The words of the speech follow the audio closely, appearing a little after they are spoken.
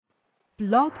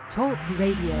Blog Talk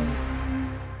Radio.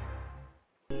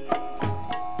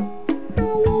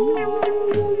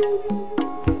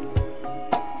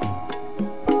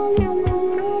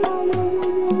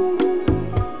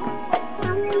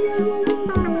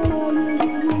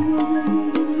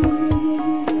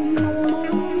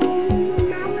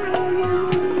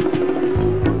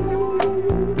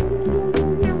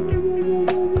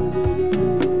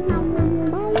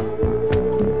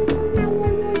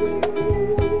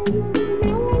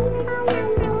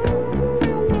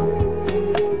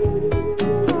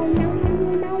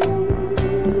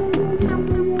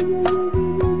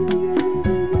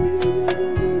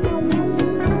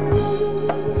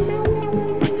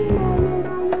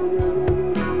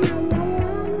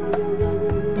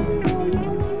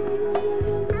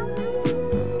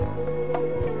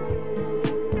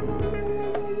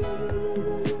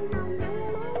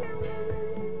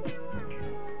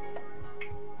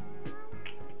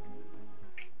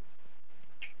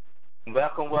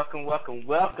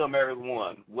 Welcome,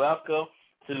 everyone. Welcome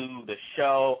to the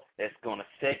show that's going to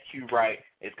set you right.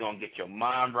 It's going to get your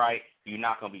mind right. You're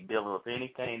not going to be dealing with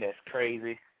anything that's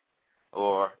crazy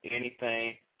or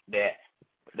anything that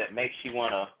makes you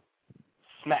want to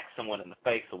smack someone in the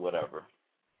face or whatever.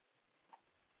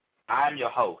 I'm your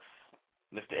host,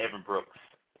 Mr. Evan Brooks,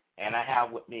 and I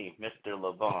have with me Mr.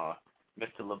 LaVon.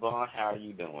 Mr. LaVon, how are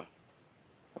you doing?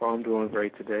 Oh, I'm doing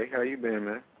great today. How you been,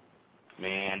 man?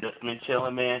 Man, just been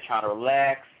chilling, man, trying to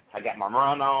relax. I got my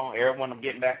run on. Everyone, I'm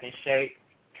getting back in shape,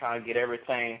 trying to get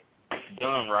everything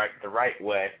done right, the right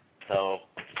way, so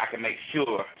I can make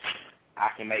sure I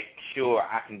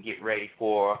can get ready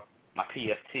for my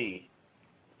PFT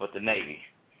with the Navy.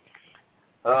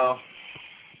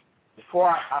 Before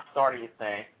I start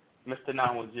anything, Mr.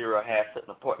 910 has something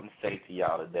important to say to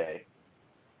y'all today.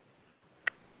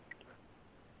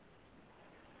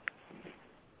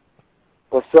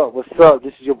 What's up?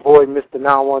 This is your boy, Mr.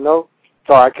 910.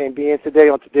 Sorry I can't be in today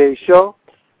on today's show.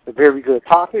 It's a very good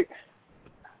topic.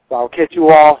 So I'll catch you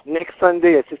all next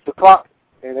Sunday at 6 o'clock.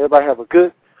 And everybody have a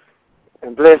good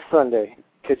and blessed Sunday.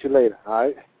 Catch you later, all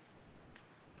right?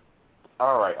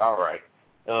 All right.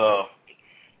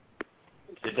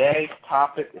 Today's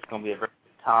topic is going to be a very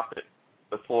good topic.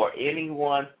 Before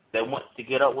anyone that wants to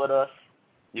get up with us,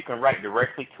 you can write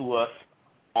directly to us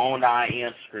on the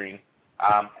IM screen.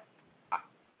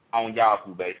 On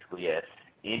Yahoo, basically, yes.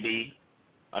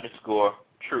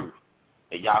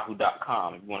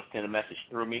 NB_truth@yahoo.com. If you want to send a message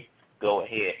through me, go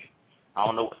ahead. I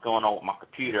don't know what's going on with my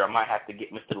computer. I might have to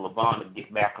get Mr. LaVon to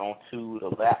get back onto the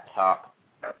laptop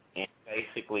and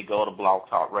basically go to Blog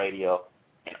Talk Radio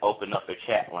and open up a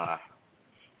chat line.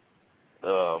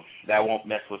 That won't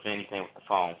mess with anything with the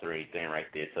phones or anything right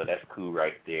there, so that's cool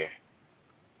right there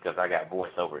because I got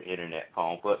voice over internet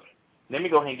phone. But let me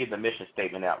go ahead and get the mission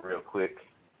statement out real quick.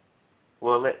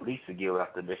 Well, let Lisa give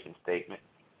out the mission statement.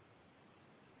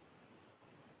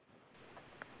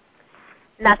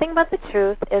 Nothing But the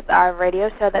Truth is our radio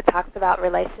show that talks about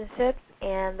relationships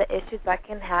and the issues that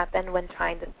can happen when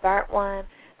trying to start one,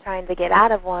 trying to get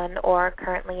out of one, or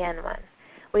currently in one.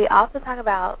 We also talk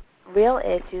about real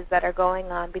issues that are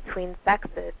going on between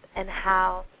sexes and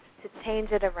how to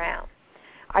change it around.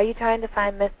 Are you trying to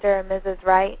find Mr. or Mrs.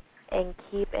 Right and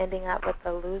keep ending up with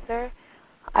the loser?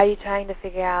 Are you trying to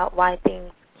figure out why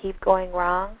things keep going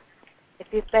wrong? If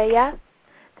you say yes,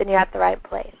 then you're at the right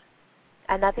place.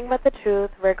 At Nothing But the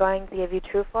Truth, we're going to give you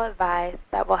truthful advice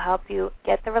that will help you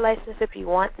get the relationship you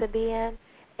want to be in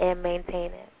and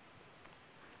maintain it.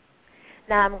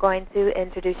 Now I'm going to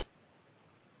introduce you.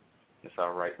 That's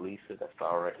all right, Lisa. That's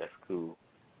all right. That's cool.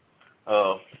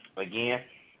 Again,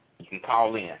 you can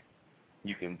call in.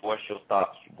 You can voice your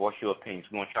thoughts, voice your opinions.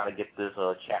 We're going to try to get this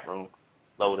chat room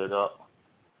loaded up.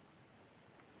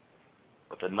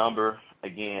 But the number,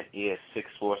 again, is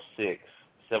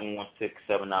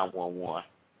 646-716-7911.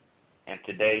 And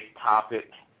today's topic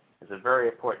is a very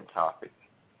important topic.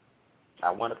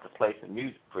 I wanted to play some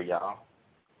music for y'all.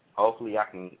 Hopefully I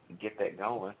can get that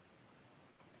going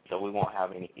so we won't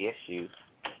have any issues.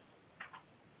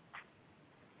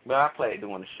 But I'll play it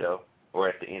during the show or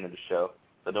at the end of the show,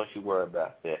 so don't you worry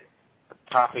about that. The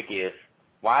topic is,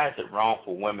 why is it wrong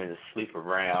for women to sleep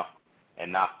around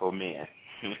and not for men?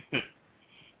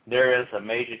 There is a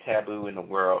major taboo in the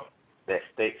world that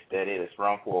states that it is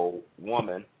wrong for a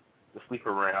woman to sleep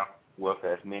around with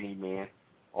as many men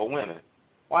or women.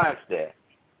 Why is that?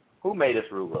 Who made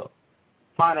this rule up?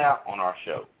 Find out on our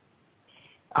show.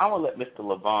 I will let Mr.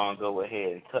 LaVon go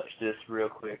ahead and touch this real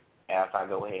quick as I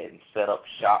go ahead and set up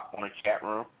shop on the chat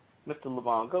room. Mr.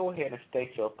 LaVon, go ahead and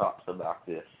state your thoughts about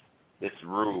this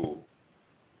rule.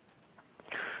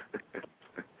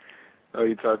 Are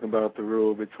you talking about the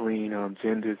rule between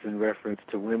genders in reference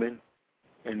to women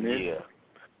and men?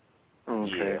 Yeah.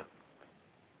 Okay. Yeah.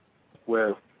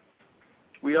 Well,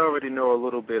 we already know a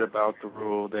little bit about the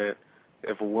rule that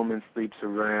if a woman sleeps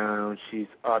around, she's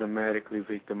automatically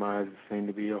victimized and seen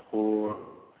to be a whore.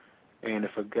 And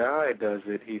if a guy does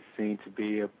it, he's seen to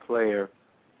be a player.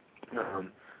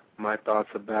 My thoughts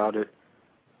about it,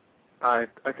 I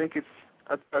think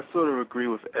I sort of agree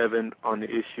with Evan on the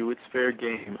issue. It's fair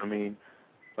game. I mean,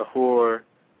 a whore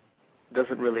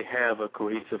doesn't really have a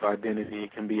cohesive identity.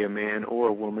 It can be a man or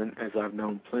a woman, as I've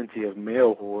known plenty of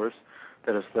male whores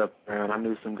that have slept around. I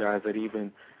knew some guys that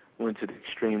even went to the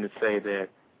extreme to say that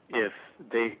if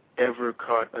they ever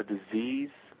caught a disease,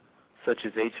 such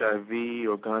as HIV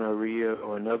or gonorrhea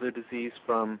or another disease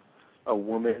from a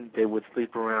woman, they would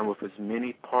sleep around with as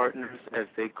many partners as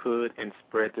they could and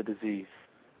spread the disease.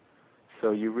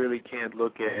 So you really can't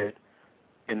look at it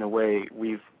in the way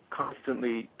we've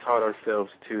constantly taught ourselves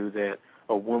to, that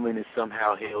a woman is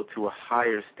somehow held to a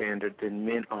higher standard than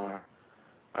men are.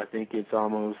 I think it's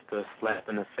almost a slap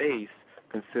in the face,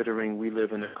 considering we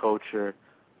live in a culture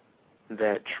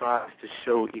that tries to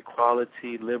show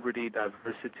equality, liberty,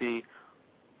 diversity,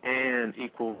 and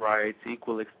equal rights,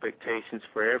 equal expectations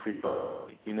for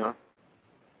everybody, you know?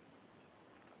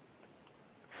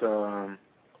 So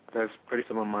that's pretty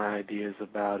some of my ideas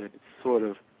about it. It's sort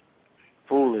of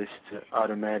foolish to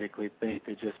automatically think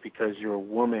that just because you're a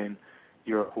woman,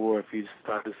 you're a whore if you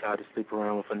decide to sleep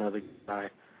around with another guy.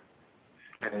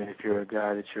 And if you're a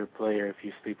guy, that you're a player if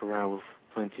you sleep around with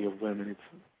plenty of women.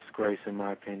 It's disgrace, in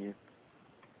my opinion.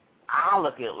 I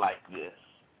look at it like this.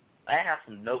 I have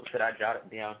some notes that I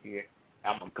jotted down here.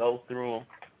 I'm going to go through them.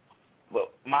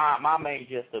 But my main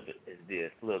gist of it is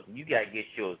this. Look, you got to get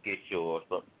yours.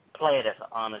 But play it as an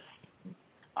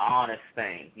honest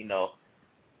thing. You know,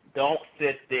 don't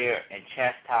sit there and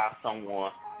chastise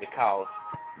someone because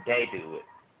they do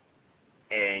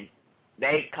it. And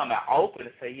they come out open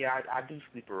and say, yeah, I do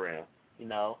sleep around. You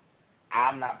know,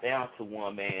 I'm not bound to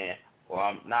one man, or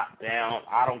I'm not bound.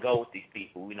 I don't go with these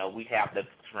people. You know, we have the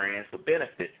friends with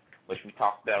benefits, which we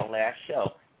talked about on last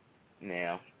show.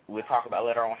 Now, we'll talk about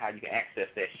later on how you can access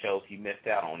that show if you missed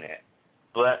out on that.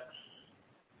 But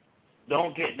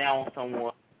don't get down on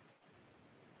someone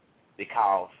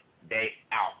because they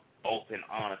out open,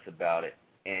 honest about it,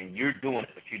 and you're doing it,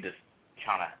 but you're just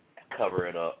trying to cover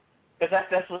it up. Because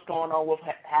that's what's going on with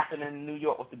happening in New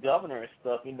York with the governor and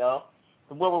stuff, you know.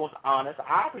 The woman was honest.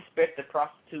 I respect a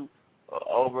prostitute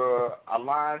over a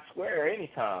line square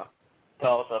anytime.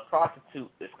 Because a prostitute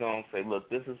is going to say, look,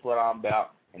 this is what I'm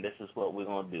about, and this is what we're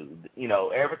going to do. You know,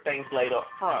 everything's laid up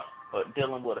front, but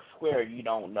dealing with a square, you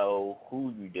don't know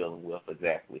who you're dealing with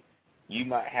exactly. You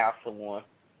might have someone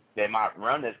that might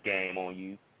run this game on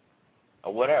you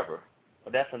or whatever.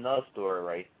 But that's another story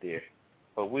right there.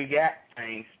 But we got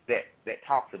things that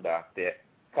talks about that.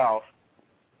 Because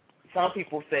some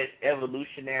people say it's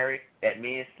evolutionary that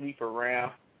men sleep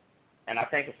around, and I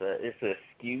think it's an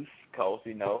excuse because,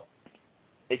 you know,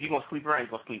 if you're going to sleep around, you're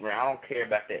going to sleep around. I don't care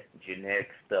about that genetic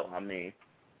stuff. I mean,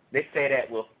 they say that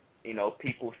with, you know,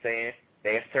 people saying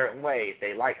they're certain ways.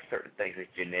 They like certain things. It's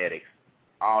genetics.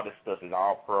 All this stuff is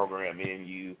all programmed in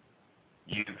you.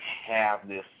 You have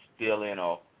this feeling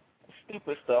or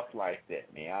stupid stuff like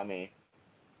that, man. I mean,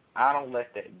 I don't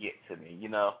let that get to me, you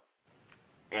know.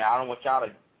 And I don't want y'all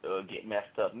to get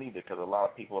messed up neither, because a lot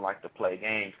of people like to play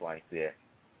games like that.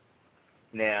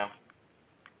 Now,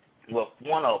 well,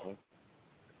 one of them,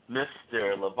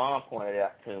 Mr. Levon pointed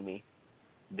out to me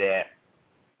that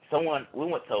we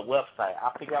went to a website.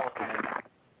 I forgot what the name was.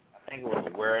 I think it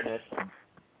was Awareness.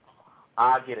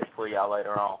 I'll get it for y'all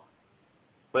later on.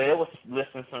 But it was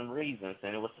listing some reasons,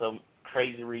 and it was some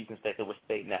crazy reasons that they were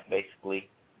stating that basically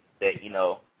that, you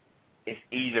know, it's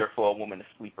easier for a woman to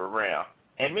sleep around.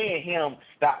 And me and him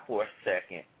stopped for a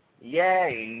second.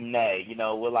 Yay and nay. You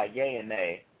know, we're like yay and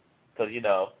nay. Because, you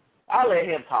know, I'll let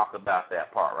him talk about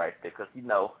that part right there. Because, you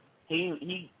know,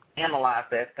 he analyzed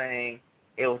that thing.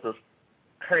 It was just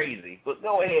crazy. But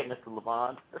go ahead, Mr.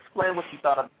 Levon. Explain what you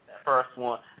thought of that first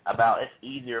one about it's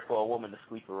easier for a woman to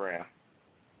sleep around.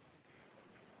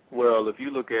 Well, if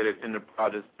you look at it in the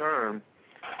broadest term,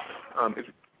 if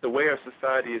the way our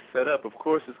society is set up, of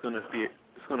course it's going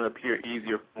to appear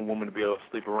easier for a woman to be able to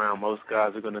sleep around. Most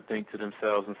guys are going to think to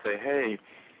themselves and say, hey,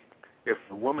 if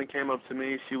a woman came up to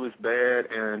me, she was bad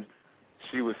and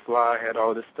she was fly, had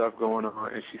all this stuff going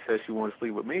on, and she said she wanted to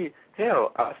sleep with me,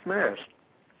 hell, I smashed.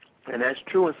 And that's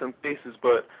true in some cases,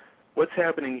 but what's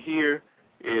happening here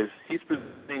is he's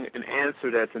presenting an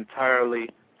answer that's entirely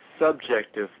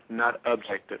subjective, not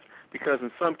objective. Because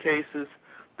in some cases,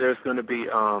 there's going to be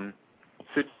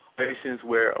situations situations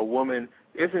where a woman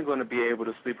isn't going to be able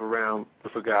to sleep around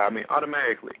with a guy. I mean,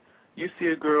 automatically. You see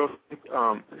a girl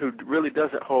who really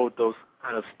doesn't hold those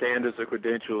kind of standards or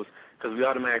credentials, because we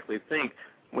automatically think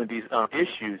when these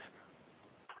issues,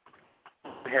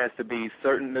 it has to be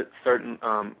certain.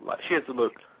 Like she has to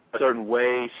look a certain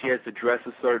way. She has to dress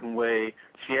a certain way.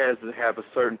 She has to have a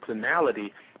certain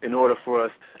tonality in order for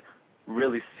us to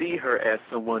really see her as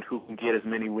someone who can get as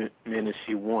many men as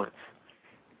she wants.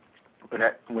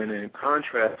 But when in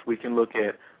contrast, we can look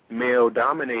at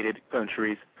male-dominated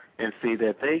countries and see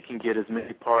that they can get as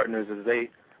many partners as they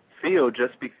feel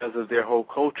just because of their whole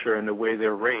culture and the way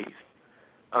they're raised.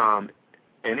 And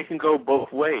it can go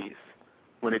both ways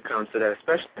when it comes to that,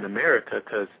 especially in America,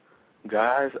 because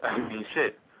guys, I mean,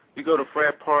 shit, you go to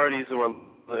frat parties or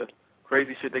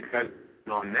crazy shit they got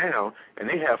on now, and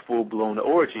they have full-blown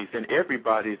orgies, and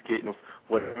everybody's getting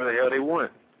whatever the hell they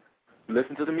want.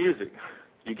 Listen to the music.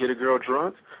 You get a girl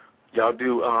drunk, y'all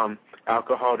do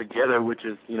alcohol together, which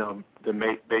is,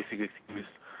 the basic excuse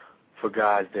for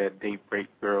guys that date rape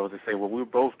girls. They say, well, we're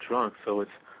both drunk, so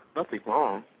it's nothing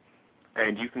wrong.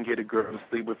 And you can get a girl to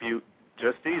sleep with you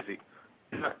just easy.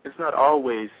 It's not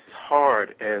always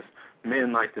hard as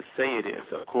men like to say it is.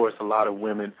 Of course, a lot of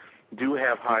women do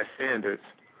have high standards,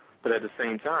 but at the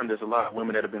same time, there's a lot of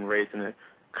women that have been raised in a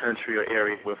country or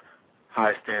area with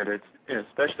high standards, and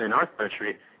especially in our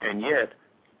country, and yet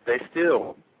they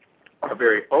still are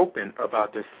very open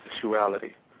about their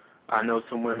sexuality. I know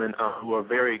some women who are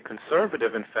very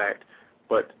conservative, in fact,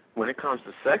 but when it comes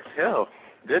to sex, hell,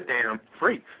 they're damn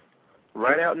freaks,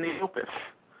 right out in the open.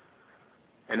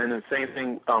 And then the same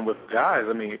thing with guys.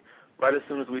 I mean, right as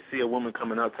soon as we see a woman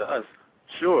coming up to us,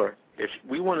 sure, if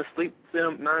we want to sleep with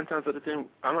them 9 times out of 10,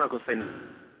 I'm not going to say no.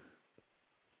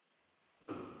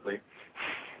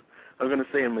 I'm going to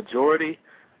say a majority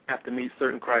have to meet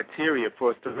certain criteria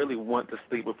for us to really want to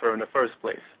sleep with her in the first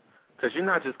place. Because you're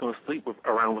not just going to sleep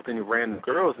around with any random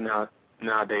girls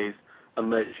nowadays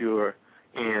unless you're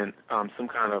in some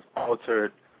kind of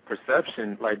altered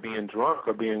perception, like being drunk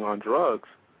or being on drugs.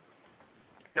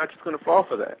 You're not just going to fall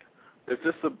for that.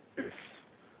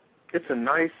 It's a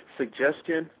nice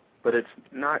suggestion, but it's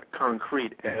not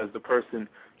concrete as the person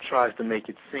tries to make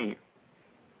it seem.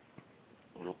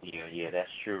 Yeah, that's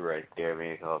true right there,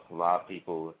 man, because a lot of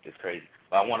people, it's crazy.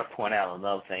 But I want to point out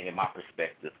another thing in my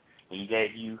perspective. When he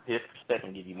gave you his perspective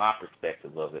and give you my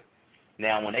perspective of it.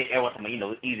 Now, when they ever tell me,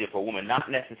 it's easier for a woman, not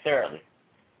necessarily.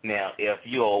 Now, if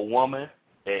you're a woman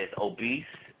that is obese,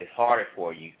 it's harder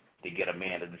for you to get a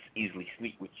man to just easily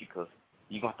sleep with you because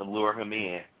you're going to have to lure him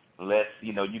in. Unless,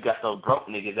 you got those broke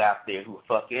niggas out there who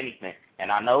fuck anything.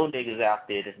 And I know niggas out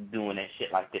there that's doing that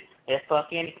shit like this. They fuck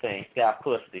anything. It's got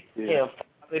pussy. Yeah. Hell,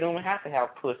 they don't even have to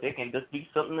have pussy. It can just be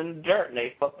something in the dirt and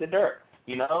they fuck the dirt,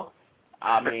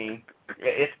 I mean,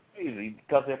 it's crazy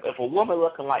because if a woman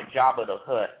looking like Jabba the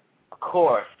Hutt, of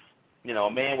course, a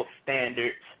man with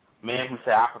standards, a man who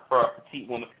say I prefer a petite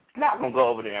woman, he's not going to go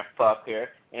over there and fuck her.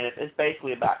 And it's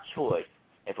basically about choice.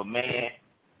 If a man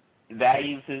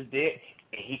values his dick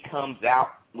and he comes out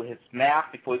with his mouth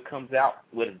before he comes out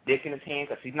with his dick in his hand,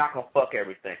 because he's not going to fuck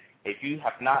everything. If you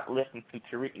have not listened to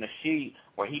Tariq Nasheed,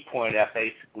 where he pointed out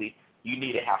basically you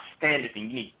need to have standards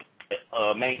and you need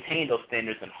to maintain those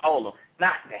standards and hold them,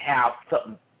 not to have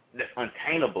something that's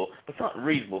unattainable, but something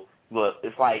reasonable. Look,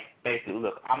 it's like basically,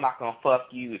 look, I'm not going to fuck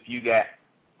you if you got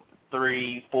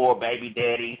 3, 4 baby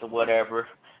daddies or whatever.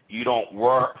 You don't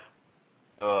work.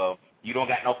 You don't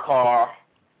got no car.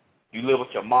 You live with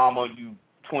your mama. You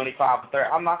 25 or 30.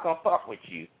 I'm not going to fuck with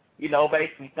you.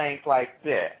 Basically things like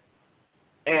that.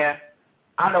 And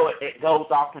I know it goes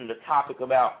off from the topic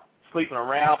about sleeping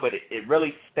around, but it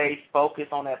really stays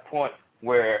focused on that point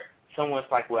where someone's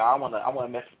like, well, I want to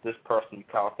mess with this person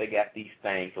because they got these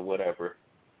things or whatever.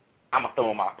 I'm going to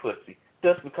throw in my pussy.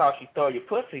 Just because you throw your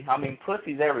pussy, I mean,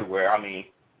 pussy's everywhere. I mean,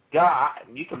 God,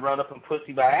 you can run up in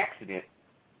pussy by accident.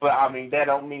 But, I mean, that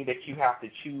don't mean that you have to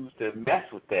choose to mess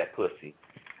with that pussy.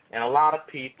 And a lot of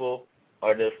people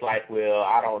are just like, well,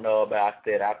 I don't know about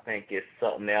that. I think it's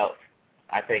something else.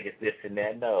 I think it's this and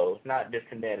that. No, it's not this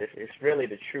and that. It's really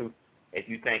the truth if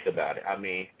you think about it. I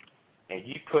mean, if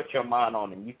you put your mind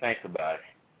on it and you think about it,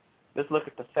 let's look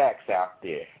at the facts out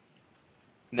there.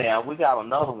 Now, we got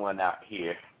another one out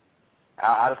here.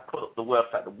 I just put up the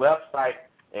website. The website,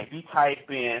 if you type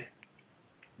in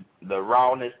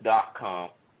therawness.com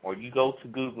or you go to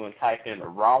Google and type in the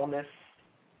rawness,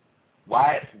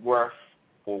 why it's worse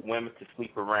for women to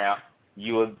sleep around,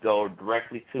 you will go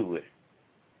directly to it.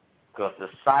 Because the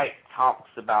site talks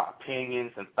about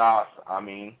opinions and thoughts. I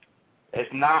mean, it's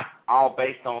not all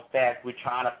based on facts. We're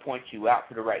trying to point you out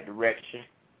to the right direction.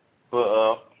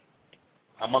 But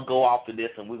I'm going to go off to this,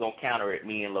 and we're going to counter it,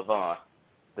 me and LaVon.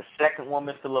 The second one,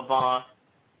 Mr. LaVon,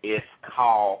 is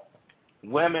called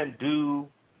Women Do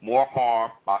More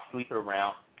Harm by Sleeping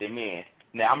Around Than Men.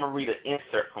 Now, I'm going to read an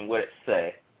insert from what it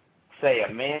says. Say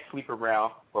a man sleep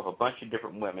around with a bunch of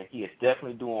different women. He is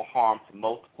definitely doing harm to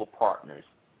multiple partners.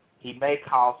 He may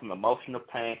cause some emotional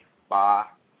pain by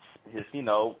his,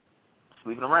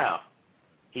 sleeping around.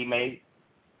 He may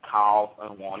cause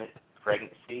unwanted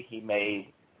pregnancy. He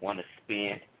may want to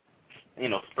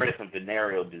spread some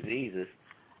venereal diseases.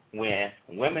 When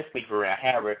women sleep around,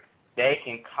 however, they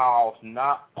can cause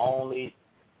not only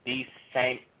these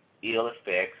same ill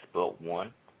effects, but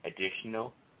one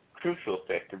additional crucial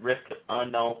effect, the risk of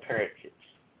unknown parentage.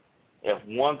 If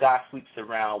one guy sleeps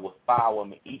around with 5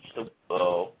 women, each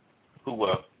who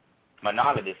were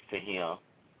monogamous to him,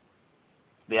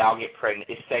 they all get pregnant,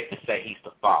 it's safe to say he's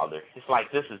the father. It's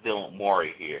like this is dealing with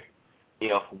Maury here.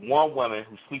 If one woman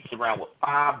who sleeps around with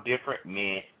 5 different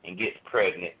men and gets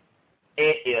pregnant,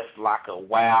 it is like a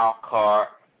wild card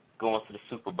going to the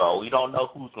Super Bowl. You don't know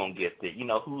who's going to get it.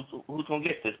 Who's going to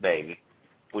get this baby.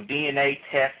 When DNA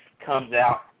test comes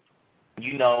out,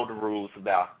 you know the rules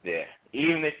about that.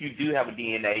 Even if you do have a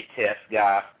DNA test,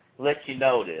 guys, let you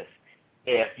know this.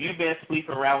 If you've been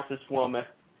sleeping around with this woman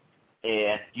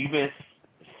and you've been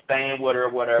staying with her or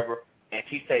whatever, and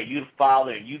she say you the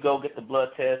father and you go get the blood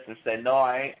test and say, no,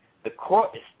 I ain't, the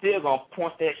court is still going to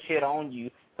point that shit on you,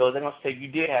 so they're going to say you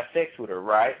did have sex with her,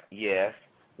 right? Yes.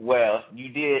 Well, you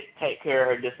did take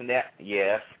care of her, this and that?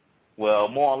 Yes. Well,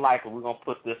 more than likely, we're going to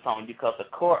put this on you because the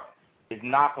court is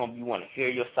not going to be wanting to hear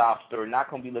your sob story, not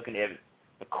going to be looking at it.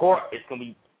 The court is going to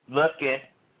be looking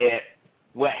at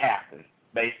what happened,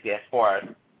 basically, as far as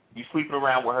you sleeping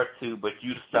around with her too, but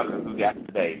you the sucker who got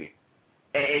the baby.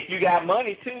 And if you got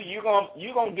money too, you're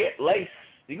gonna get laced.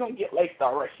 You're gonna get laced,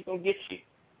 all right. She's gonna get you.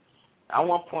 I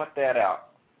want to point that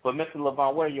out. But Mr.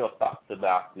 LaVon, what are your thoughts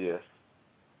about this?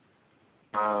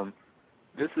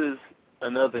 This is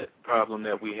another problem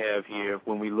that we have here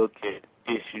when we look at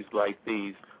issues like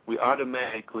these. We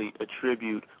automatically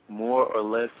attribute more or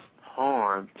less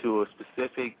harm to a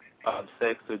specific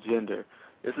sex or gender.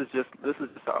 This is just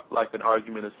like an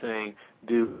argument of saying,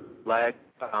 do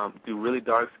really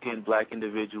dark-skinned black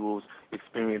individuals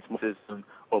experience more racism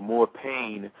or more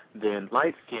pain than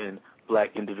light-skinned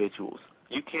black individuals?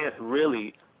 You can't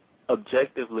really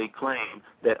objectively claim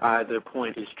that either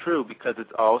point is true because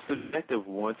it's all subjective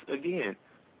once again.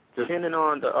 Depending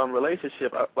on the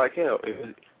relationship, like hell,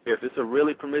 if it's a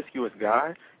really promiscuous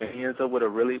guy and he ends up with a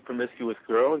really promiscuous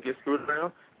girl and gets screwed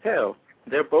around, hell,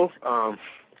 they're both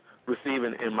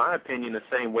receiving, in my opinion, the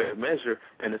same way of measure,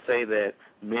 and to say that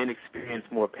men experience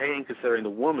more pain considering the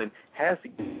woman has to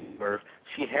give birth,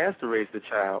 she has to raise the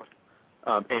child,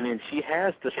 and then she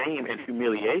has the shame and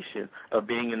humiliation of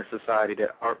being in a society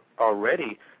that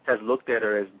already has looked at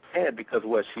her as bad because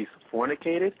she's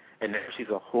fornicated, and now she's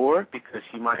a whore because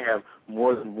she might have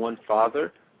more than one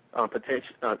father,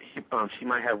 she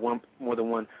might have more than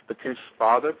one potential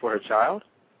father for her child.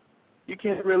 You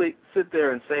can't really sit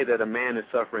there and say that a man is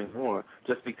suffering more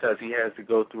just because he has to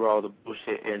go through all the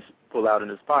bullshit and pull out in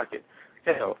his pocket.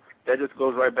 Hell, that just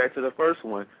goes right back to the first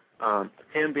one.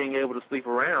 Him being able to sleep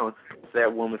around with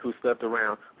that woman who slept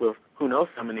around with who knows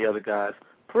how many other guys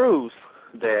proves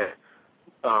that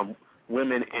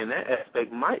women in that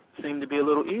aspect might seem to be a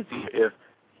little easier. If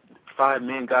 5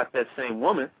 men got that same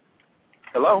woman,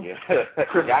 hello? Yeah.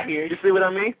 I hear you. You see what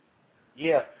I mean?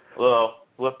 Yeah. Well,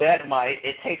 with that in mind,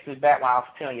 it takes me back when I was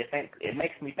telling you, it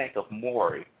makes me think of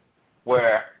Maury,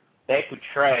 where they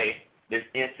portray this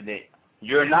incident.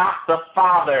 You're not the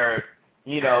father,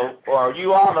 or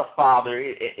you are the father.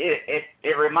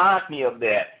 It reminds me of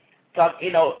that. Because,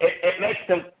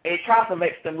 it tries to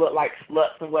make them look like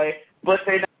sluts in a way, but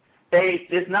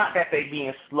it's not that they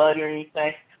being slutty or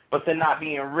anything, but they're not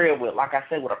being real with, like I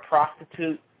said, with a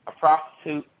prostitute,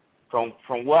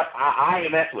 from what I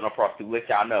ain't messing with a prostitute, which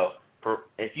I know.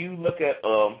 If you look at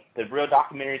the real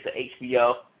documentaries of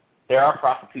HBO, there are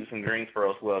prostitutes in Greensboro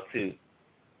as well too.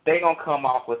 They're gonna come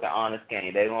off with an honest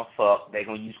game. They're gonna fuck. They're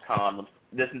gonna use condoms.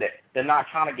 This and that. They're not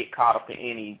trying to get caught up in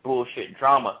any bullshit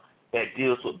drama that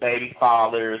deals with baby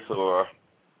fathers or,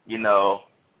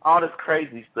 all this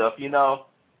crazy stuff. They're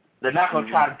not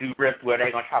gonna try to do risk where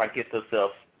they're gonna try to get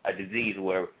themselves a disease or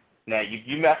whatever. Now,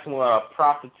 you messing with a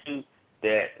prostitute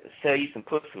that sell you some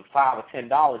pussy for $5 or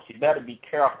 $10, you better be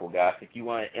careful, guys, if you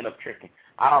want to end up tricking.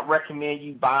 I don't recommend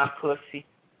you buying pussy.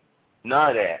 None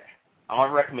of that. I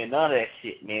don't recommend none of that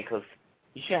shit, man, because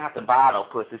you shouldn't have to buy no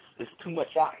pussy. It's too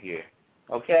much out here,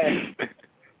 okay?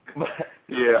 But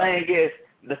yeah.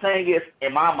 the thing is,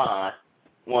 in my mind,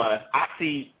 one, I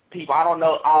see people, I don't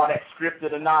know all that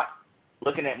scripted or not,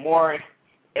 looking at Maury,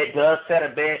 it does set a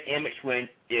bad image when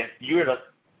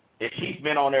if she's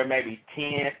been on there maybe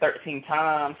 10, 13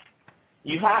 times,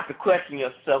 you have to question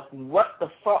yourself, what the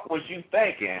fuck was you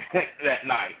thinking that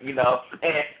night, you know?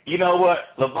 And you know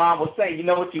what LaVon was saying, you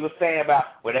know what you were saying about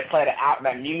where they play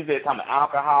that music, talking about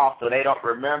alcohol, so they don't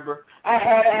remember? I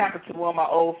had that happen to one of my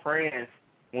old friends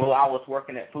when I was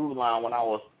working at Food Line when I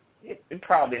was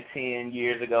probably 10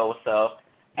 years ago or so.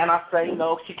 And I say, you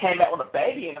know, she came back with a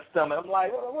baby in her stomach. I'm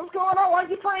like, what's going on? Why are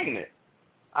you pregnant?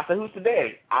 I said, who's the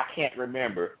daddy? I can't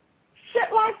remember.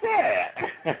 Shit like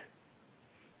that.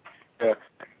 Yeah.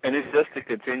 And it's just to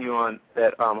continue on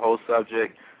that whole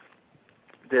subject,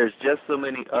 there's just so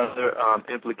many other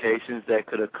implications that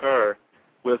could occur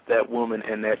with that woman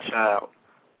and that child.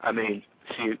 I mean,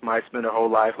 she might spend her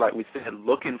whole life, like we said,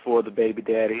 looking for the baby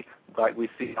daddy, like we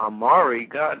see on Maury.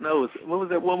 God knows. What was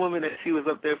that one woman that she was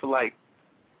up there for, like,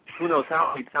 who knows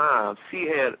how many times? She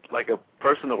had, like, a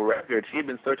personal record. She had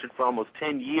been searching for almost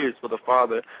 10 years for the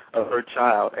father of her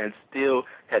child and still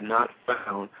had not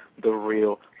found the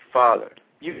real father.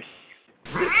 You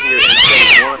sit here and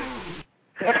say one.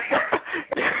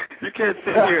 You can't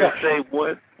sit here and say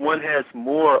one has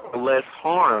more or less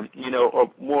harm, you know,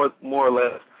 or more or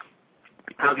less.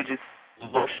 How could you say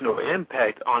emotional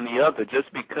impact on the other just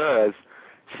because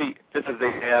just as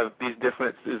they have these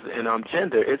differences in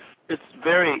gender? It's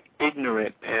very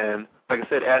ignorant and, like I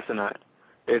said, asinine.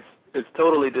 It's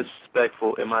totally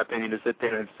disrespectful, in my opinion, to sit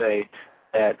there and say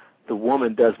that the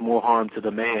woman does more harm to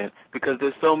the man, because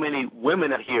there's so many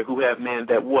women out here who have men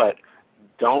that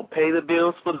don't pay the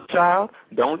bills for the child,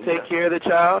 don't take care of the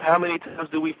child. How many times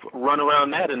do we run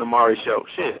around that in the Maury show?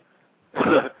 Shit.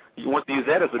 You want to use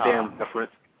that as a damn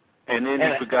reference. And then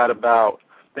you forgot about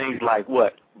things like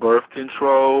birth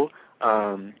control,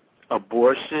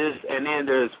 abortions, and then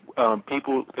there's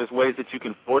there's ways that you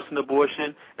can force an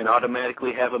abortion and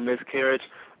automatically have a miscarriage.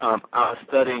 I was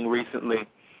studying recently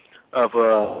of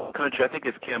a country, I think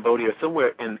it's Cambodia,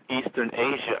 somewhere in Eastern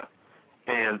Asia,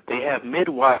 and they have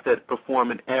midwives that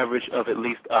perform an average of at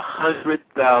least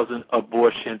 100,000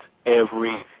 abortions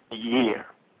every year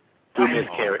through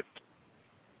miscarriage.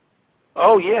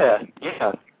 Oh, yeah.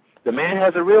 The man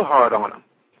has a real hard on him.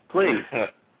 Please. And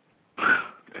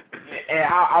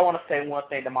I want to say one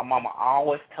thing that my mama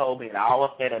always told me, and I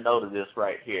always made a note of this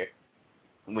right here.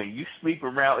 When you sleep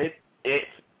around, it's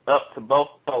up to both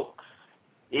folks.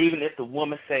 Even if the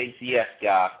woman says yes,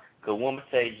 guys, the woman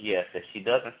says yes. If she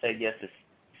doesn't say yes,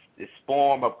 it's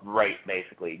form of rape,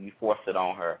 basically. You force it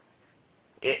on her.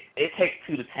 It takes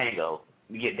two to tango.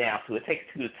 You get down to it. It takes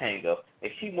two to tango.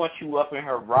 If she wants you up in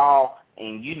her raw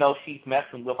and you know she's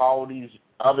messing with all these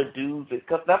other dudes,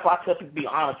 because that's why I tell people, be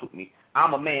honest with me.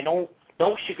 I'm a man. Don't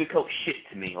sugarcoat shit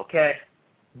to me, okay?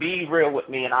 Be real with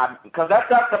me, because that's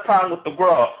the problem with the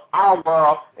world. Our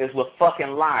world is with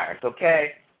fucking liars,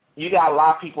 okay? You got a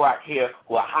lot of people out here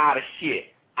who are hot as shit.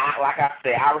 Like I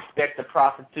said, I respect the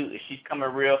prostitute. If she's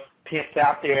coming real, pimps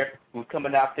out there who's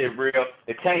coming out there real,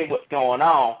 they tell you what's going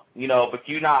on, you know, but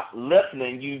you're not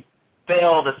listening. You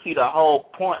fail to see the whole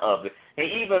point of it. And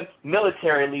even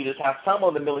military leaders, some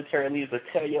of the military leaders will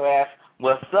tell your ass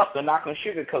what's up. They're not going to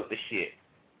sugarcoat the shit.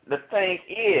 The thing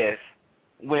is,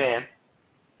 when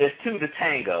it's two to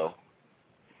tango,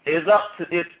 it's up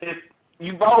to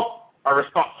you both are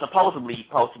supposedly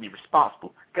supposed to be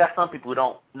responsible. Got some people who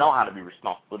don't know how to be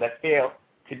responsible, that fail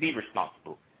to be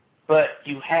responsible. But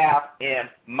you have, in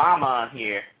my mind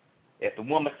here, if the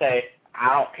woman say,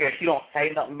 I don't care, she don't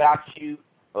say nothing about you,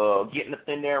 getting up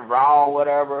in there raw or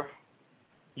whatever,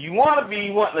 you want to be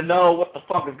wanting to know what the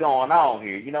fuck is going on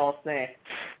here, you know what I'm saying?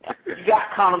 You got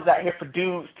condoms out here for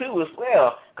dudes, too, as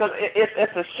well, because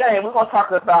it's a shame. We're going to talk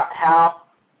about how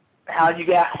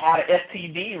the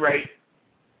STD rate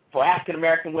for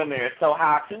African-American women is so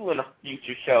high, too, in a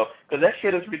future show, because that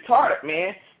shit is retarded,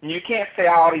 man. And you can't say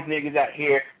all these niggas out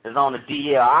here is on the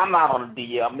DL. I'm not on the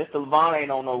DL. Mr. LaVon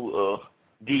ain't on no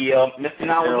DL. Mr.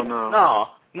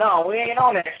 No, we ain't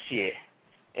on that shit.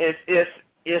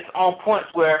 It's on points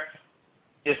where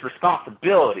it's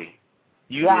responsibility.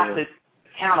 You have to be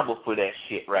accountable for that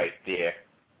shit right there.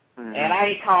 Mm-hmm. And I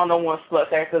ain't calling no one slut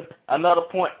there, because another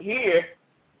point here,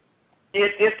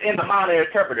 it's in the mind of the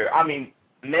interpreter. I mean,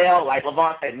 male, like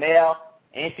LaVon said, male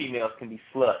and females can be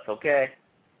sluts, okay?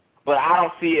 But I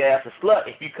don't see it as a slut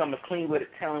if you come clean with it,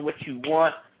 telling what you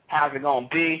want, how's it going to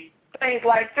be, things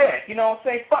like that. You know what I'm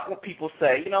saying? Fuck what people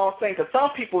say. You know what I'm saying? Because some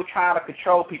people try to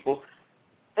control people.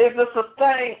 It's just a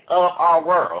thing of our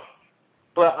world.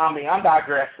 But, I mean, I'm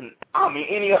digressing. I mean,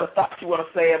 any other thoughts you want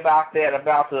to say about that,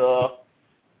 about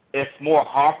it's more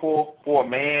harmful for a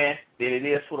man than it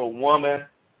is for a woman?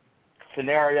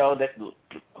 scenario that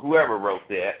whoever wrote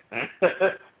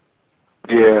that.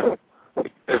 Yeah.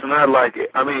 It's not like it.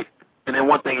 I mean, and then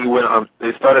one thing he went on,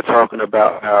 they started talking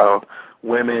about how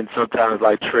women sometimes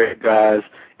like trick guys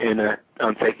into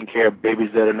taking care of babies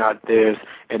that are not theirs,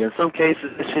 and in some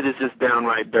cases, this shit is just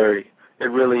downright dirty. It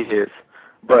really is.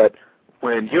 But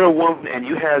when you're a woman and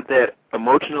you have that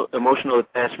emotional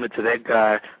attachment to that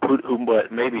guy who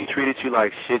maybe treated you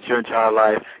like shit your entire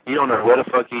life, you don't know where the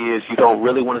fuck he is, you don't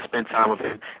really want to spend time with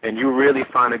him, and you really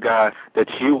find a guy that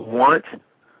you want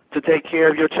to take care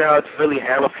of your child, to really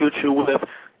have a future with,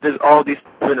 there's all these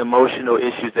different emotional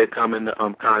issues that come into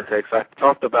context. I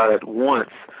talked about it once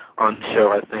on the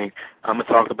show, I think. I'm going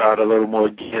to talk about it a little more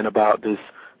again about this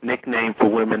nickname for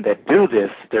women that do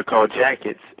this. They're called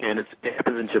jackets, and it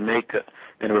happens in Jamaica.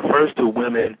 And it refers to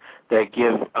women that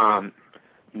give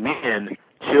men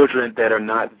children that are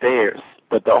not theirs.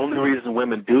 But the only reason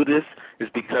women do this is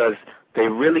because they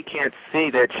really can't see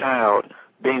that child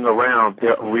being around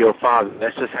their real father.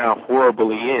 That's just how horrible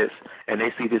he is. And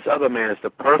they see this other man as the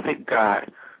perfect guy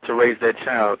to raise that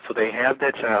child. So they have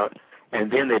that child,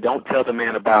 and then they don't tell the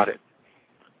man about it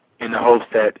in the hopes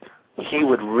that he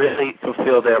would really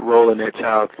fulfill that role in that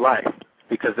child's life,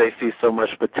 because they see so much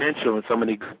potential and so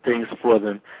many good things for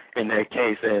them in that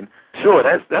case. And sure,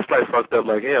 that's like fucked up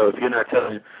like hell if you're not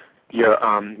telling your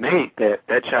mate that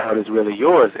that child is really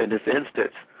yours in this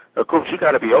instance. Of course, you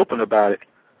got to be open about it.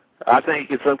 I think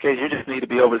in some cases you just need to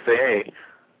be able to say, hey,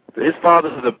 his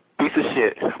father's a piece of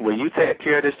shit. Will you take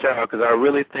care of this child? Because I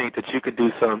really think that you could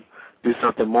do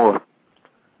something more.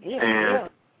 Yeah, and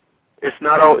yeah. it's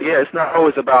not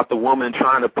always about the woman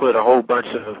trying to put a whole bunch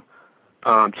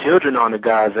of children on the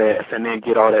guy's ass and then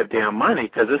get all that damn money,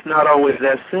 because it's not always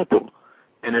that simple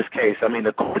in this case. I mean,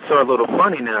 the courts are a little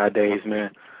funny nowadays,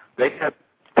 man. They got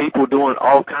people doing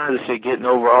all kinds of shit, getting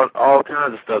over all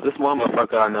kinds of stuff. This one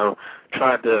motherfucker I know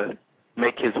tried to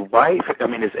make his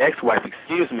ex-wife,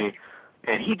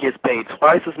 and he gets paid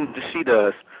twice as much as she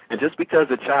does. And just because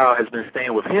the child has been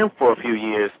staying with him for a few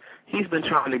years, he's been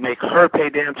trying to make her pay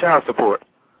damn child support.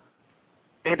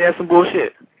 Ain't that some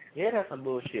bullshit? Yeah, that's some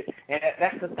bullshit. And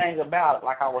that's the thing about it,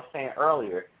 like I was saying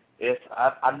earlier, is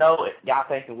I know y'all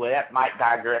thinking, well, that might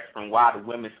digress from why the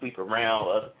women sleep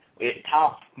around. It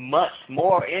talks much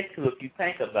more into it if you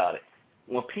think about it.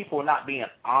 When people are not being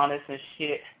honest and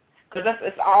shit, because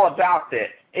it's all about that.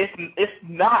 It's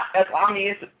not,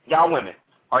 y'all women,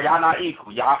 are y'all not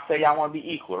equal? Y'all say y'all want to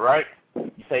be equal, right?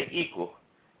 You say equal.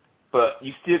 But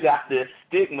you still got this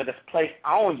stigma that's placed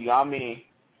on you. I mean,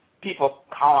 people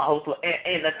call hoes,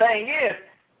 and the thing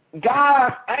is,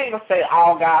 guys, I ain't gonna say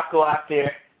all guys go out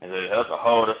there and say, that's a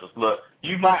hoe, that's a slut.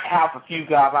 You might have a few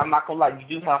guys, I'm not gonna lie,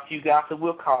 you do have a few guys that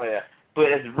will call that.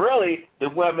 But it's really the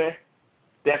women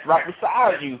that's right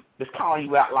beside you that's calling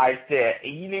you out like that,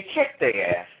 and you need to check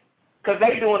their ass. Because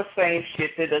they doing the same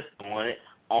shit, they're just doing it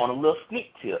on a little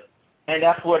sneak tip. And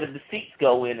that's where the deceits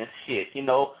go in and shit, you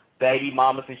know, baby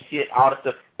mamas and shit, all this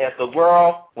stuff. If the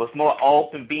world was more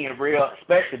open, being real,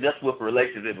 especially just with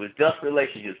relationships, with just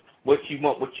relationships, what you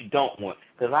want, what you don't want.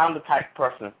 Because I'm the type of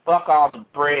person, fuck all the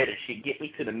bread and shit, get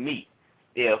me to the meat.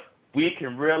 If we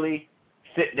can really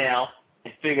sit down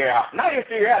and figure out, not even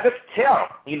figure out, just tell them,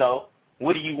 you know,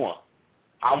 what do you want?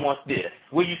 I want this.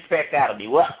 What do you expect out of me?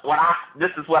 This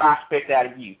is what I expect out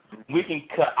of you. We can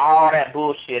cut all that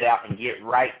bullshit out and get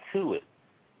right to it.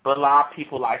 But a lot of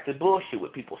people like to bullshit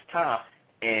with people's time,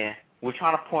 and we're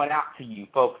trying to point out to you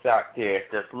folks out there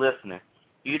that's listening,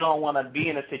 you don't want to be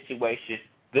in a situation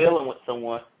dealing with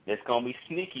someone that's going to be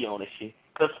sneaky on this shit.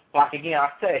 Because, like again, I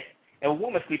say, if a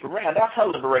woman sleep around, that's her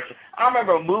liberation. I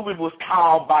remember a movie was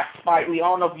called by Spike Lee. I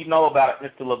don't know if you know about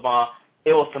it, Mr. LeBron.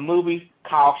 It was a movie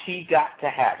called She Got to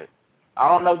Have It. I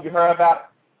don't know if you heard about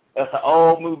it. It's an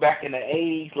old movie back in the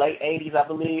 80s, late 80s, I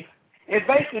believe. It's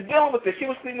basically dealing with it. She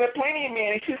was sleeping with plenty of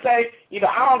men, and she say, you know,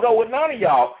 I don't go with none of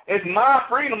y'all. It's my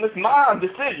freedom. It's my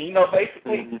decision. You know,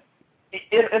 basically,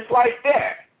 it's like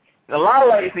that. A lot of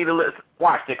ladies need to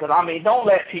watch it, because, I mean, don't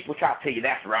let people try to tell you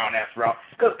that's wrong,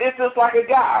 because it's just like a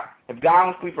guy. If a guy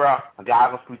wants to sleep around, a guy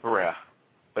going to sleep around.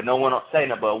 But no one will say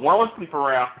no, but a woman sleep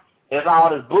around, it's all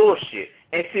this bullshit.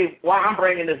 And see, why I'm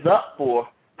bringing this up for,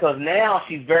 because now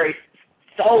she's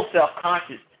so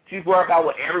self-conscious. She's worried about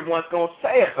what everyone's going to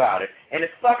say about it. And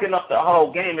it's fucking up the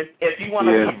whole game. If you want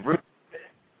to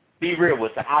be real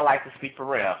with it, I like to sleep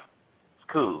around. It's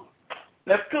cool.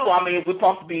 That's cool. I mean, we're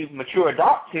supposed to be mature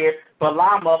adults here, but a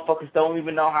lot of motherfuckers don't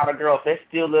even know how to grow up. They're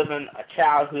still living a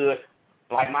childhood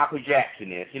like Michael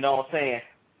Jackson is. You know what I'm saying?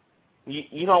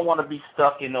 You don't want to be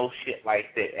stuck in no shit like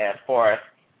that as far as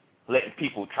letting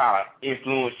people try to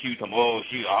influence you to,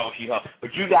 she,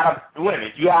 but you gotta,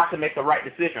 women, you have to make the right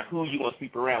decision who you gonna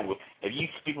sleep around with. If you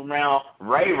sleep around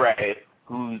Ray,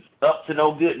 who's up to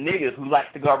no good niggas, who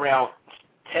likes to go around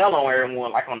tell on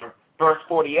everyone like on the first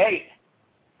 48,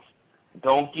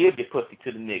 don't give your pussy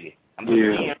to the nigga. I'm just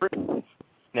being real.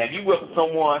 Now, if you with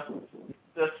someone,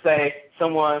 let's say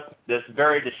someone that's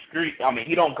very discreet, I mean,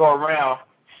 he don't go around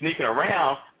sneaking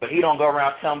around, but he don't go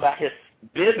around telling about his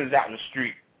business out in the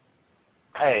street.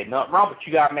 Hey, nothing wrong, but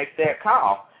you got to make that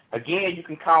call. Again, you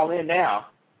can call in now.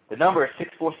 The number is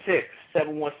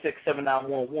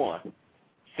 646-716-7911.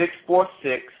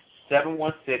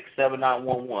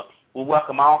 646-716-7911. We'll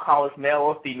welcome all callers, male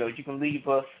or female. You can leave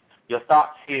us your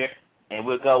thoughts here, and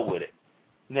we'll go with it.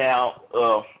 Now,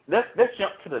 let's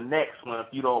jump to the next one, if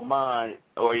you don't mind,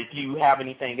 or if you have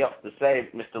anything else to say,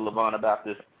 Mr. Levon, about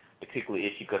this particular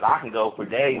issue, because I can go for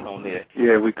days on this.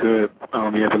 Yeah, we could.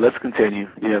 But let's continue.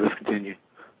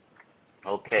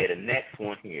 Okay, the next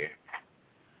one here.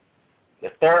 The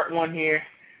third one here,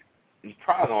 he's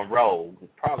probably going to roll. He's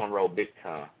probably going to roll big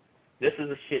time. This is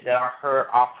the shit that I heard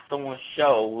off someone's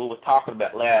show we were talking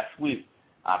about last week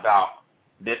about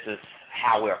this is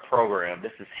how we're programmed.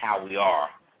 This is how we are.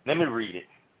 Let me read it.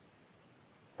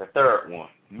 The third one.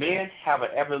 Men have an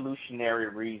evolutionary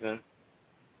reason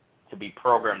to be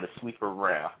programmed to sleep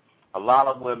around. A lot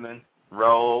of women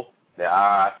roll their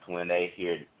eyes when they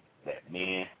hear that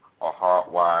men are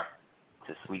hardwired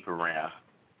to sleep around.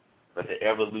 But the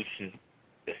evolution,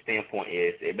 the standpoint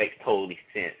is, it makes totally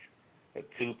sense. The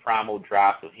two primal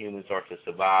drives of humans are to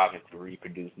survive and to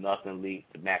reproduce. Nothing leads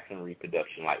to maximum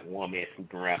reproduction, like one man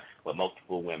sleeping around with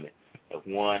multiple women. If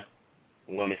one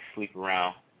woman sleep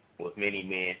around with many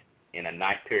men in a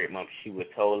 9-period month, she would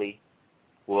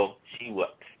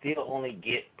still only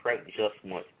get pregnant just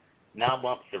once. 9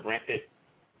 months of rampant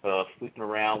sleeping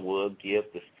around would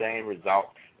give the same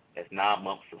results as 9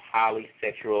 months of highly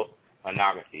sexual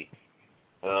monogamy.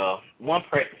 One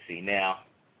pregnancy. Now,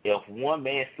 if one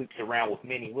man sleeps around with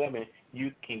many women,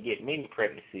 you can get many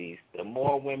pregnancies. The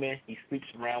more women he sleeps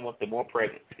around with, the more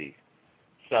pregnancies.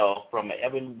 So, from an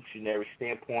evolutionary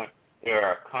standpoint, there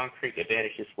are concrete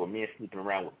advantages for men sleeping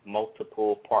around with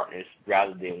multiple partners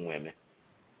rather than women.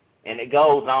 And it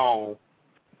goes on.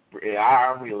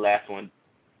 I'll read the last one.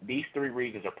 These 3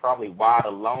 reasons are probably why the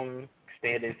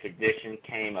long-standing tradition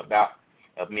came about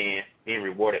of men being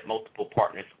rewarded multiple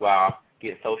partners while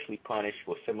getting socially punished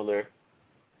for similar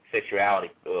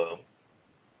sexuality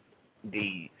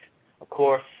deeds. Of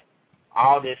course,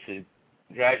 all this is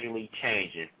gradually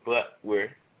changing, but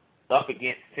we're up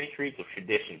against centuries of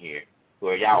tradition here,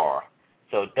 where y'all are.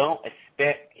 So don't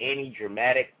expect any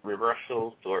dramatic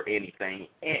reversals or anything.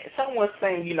 And someone's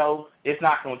saying, it's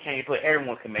not going to change, but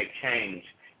everyone can make change.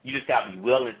 You just got to be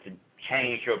willing to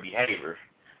change your behavior.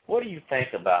 What do you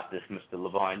think about this, Mr.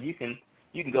 Levon? You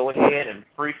can go ahead and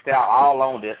freestyle all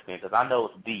on this thing, because I know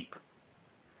it's deep.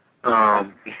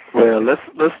 Well, let's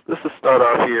just start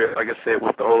off here. Like I said,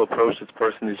 with the whole approach this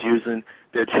person is using,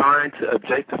 they're trying to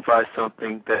objectify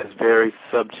something that is very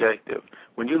subjective.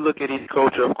 When you look at each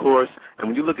culture, of course, and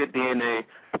when you look at DNA,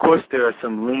 of course, there are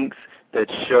some links that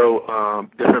show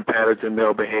different patterns in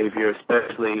male behavior,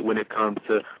 especially when it comes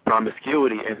to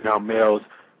promiscuity, and how males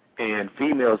and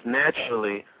females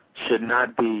naturally should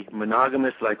not be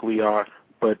monogamous like we are,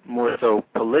 but more so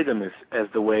polygamous, as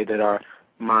the way that our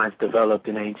minds developed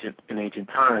in ancient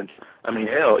times. I mean,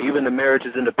 hell, even the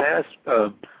marriages in the past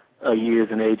years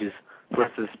and ages, for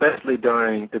instance, especially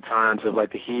during the times of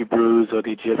like the Hebrews or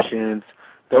the Egyptians,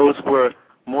 those were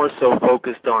more so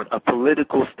focused on a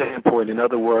political standpoint. In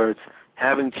other words,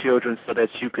 having children so that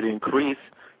you could increase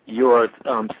your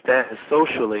status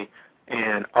socially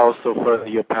and also further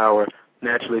your power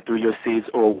naturally through your seeds,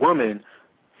 or a woman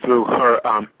through her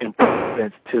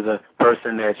importance to the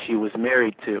person that she was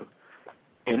married to.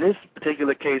 In this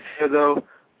particular case here, though,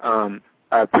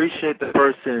 I appreciate the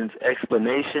person's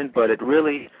explanation, but it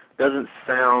really doesn't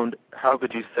sound, how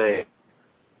could you say,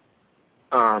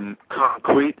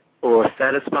 concrete or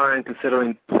satisfying,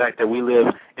 considering the fact that we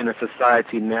live in a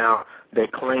society now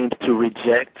that claims to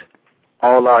reject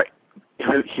all our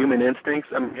human instincts.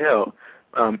 I mean, hell,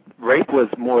 rape was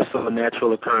more so a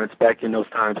natural occurrence back in those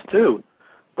times, too.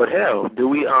 But hell, do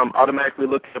we automatically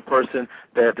look at a person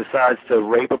that decides to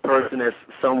rape a person as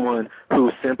someone who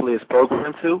simply is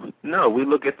programmed to? No, we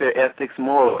look at their ethics,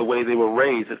 morals, the way they were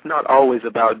raised. It's not always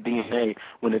about DNA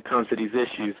when it comes to these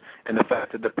issues, and the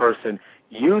fact that the person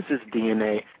uses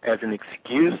DNA as an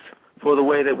excuse for the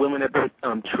way that women have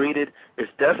been treated is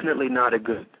definitely not a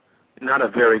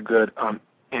very good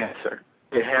answer.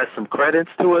 It has some credence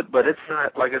to it, but it's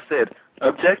not, like I said,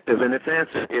 objective in its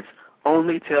answer. It's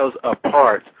only tells a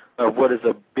part of what is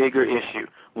a bigger issue.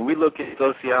 When we look at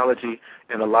sociology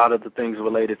and a lot of the things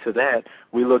related to that,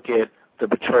 we look at the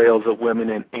portrayals of women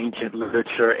in ancient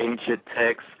literature, ancient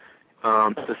texts,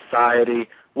 society.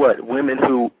 What? Women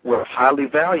who were highly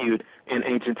valued in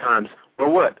ancient times were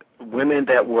what? Women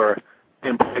that were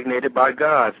impregnated by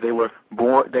gods. They were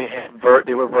born.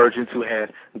 They were virgins who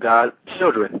had God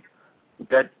children.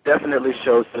 That definitely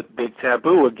shows a big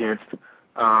taboo against,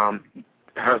 how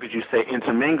could you say,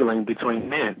 intermingling between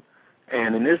men.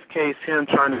 And in this case, him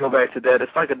trying to go back to that,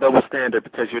 it's like a double standard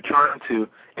because you're trying to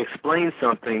explain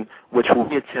something which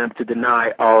we attempt to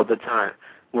deny all the time.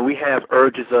 When we have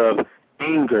urges of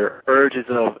anger, urges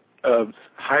of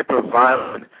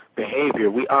hyper-violent behavior,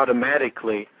 we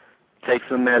automatically take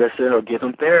some medicine or get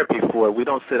some therapy for it. We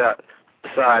don't sit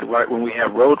outside right when we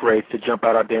have road rage to jump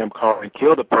out our damn car and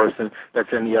kill the person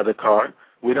that's in the other car.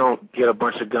 We don't get a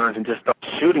bunch of guns and just start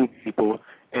shooting people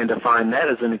and define that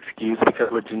as an excuse because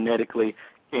we're genetically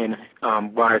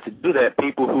wired to do that.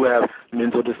 People who have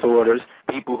mental disorders,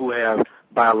 people who have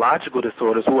biological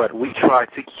disorders, what? We try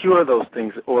to cure those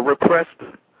things or repress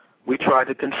them. We try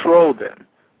to control them.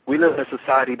 We live in a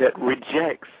society that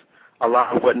rejects a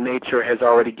lot of what nature has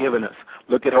already given us.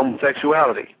 Look at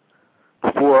homosexuality.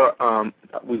 Before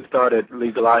we started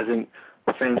legalizing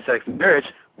same-sex marriage,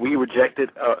 we rejected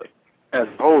as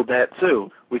a whole that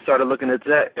too. We started looking at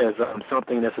that as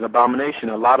something that's an abomination.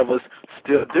 A lot of us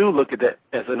still do look at that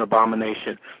as an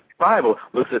abomination. The Bible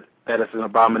looks at that as an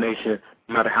abomination,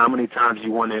 no matter how many times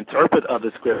you want to interpret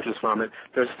other scriptures from it.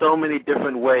 There's so many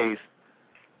different ways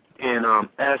in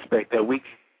aspect that we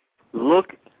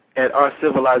look at our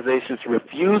civilization's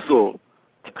refusal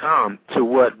to come to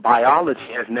what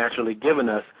biology has naturally given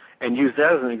us and use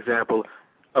that as an example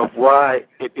of why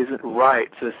it isn't right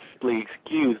to simply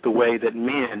excuse the way that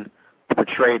men are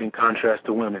portrayed in contrast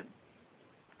to women.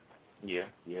 Yeah,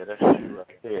 that's true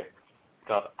right there.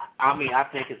 Because, I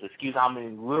think it's an excuse.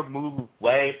 We're moving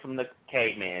way from the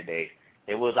caveman days.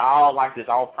 It was all like this,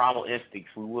 all primal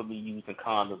instincts. We would be using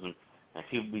condoms and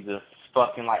people be just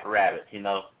fucking like rabbits, you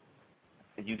know.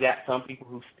 And you got some people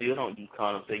who still don't use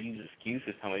condoms. They use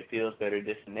excuses, how it feels better,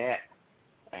 this and that.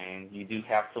 And you do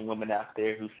have some women out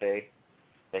there who say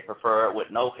they prefer it with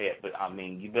no head. But,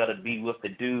 you better be with the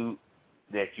dude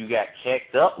that you got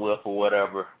checked up with or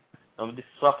whatever. Don't just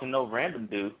fucking no random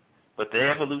dude. But the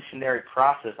evolutionary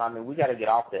process, we got to get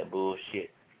off that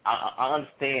bullshit. I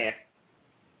understand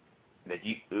that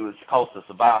it was supposed to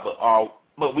survive,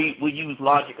 but we use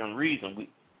logic and reason.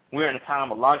 We're in a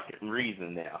time of logic and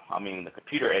reason now. The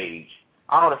computer age,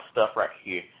 all this stuff right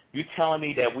here. You telling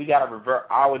me that we got to revert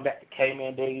all the way back to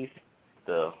caveman days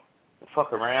to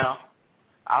fuck around?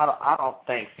 I don't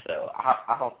think so.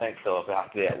 I don't think so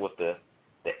about that with the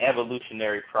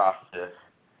evolutionary process.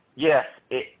 Yes,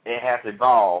 it has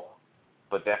evolved,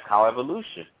 but that's how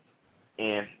evolution.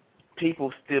 And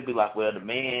people still be like, well, the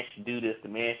man should do this, the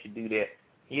man should do that.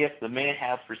 Yes, the man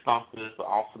has responsibilities, but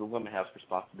also the woman has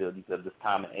responsibilities of this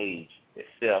time and age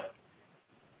itself.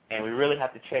 And we really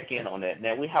have to check in on that.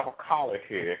 Now, we have a caller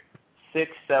here,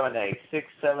 678.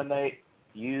 678,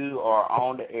 you are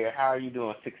on the air. How are you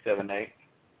doing, 678?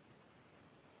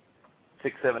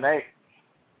 678?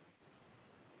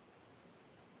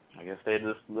 I guess they're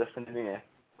just listening in,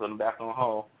 putting back on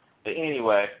hold. But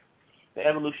anyway, the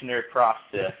evolutionary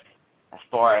process, as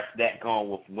far as that going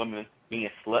with women being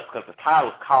sluts, because the title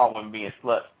is called Women Being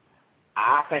Sluts,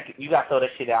 I think you got to throw that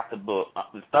shit out the book.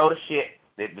 Throw the shit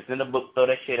that's in the book, throw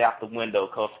that shit out the window,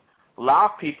 because a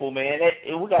lot of people, man,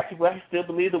 we got people that still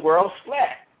believe the world's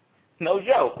flat. No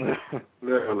joke.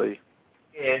 Literally.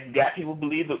 Yeah, you got people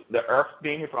believe the Earth's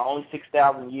been here for only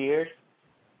 6,000 years.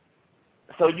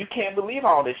 So you can't believe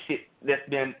all this shit that's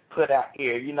been put out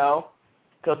here, you know?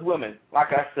 Because women,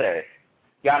 like I said,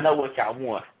 y'all know what y'all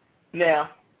want. Now,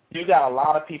 you got a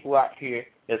lot of people out here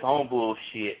that's on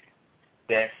bullshit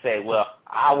that say, well,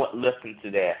 I wouldn't listen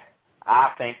to that.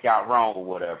 I think y'all wrong or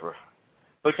whatever.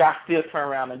 But y'all still turn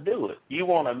around and do it. You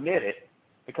won't admit it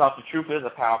because the truth is a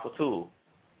powerful tool.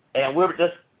 And we're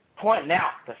just pointing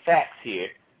out the facts here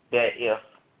that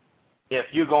if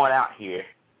you're going out here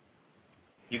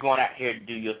to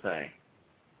do your thing.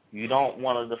 You don't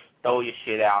want to just throw your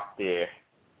shit out there.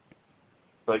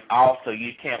 But also,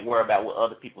 you can't worry about what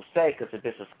other people say, because if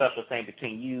it's a special thing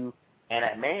between you and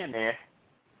that man there,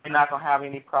 you're not going to have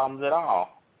any problems at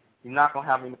all. You're not going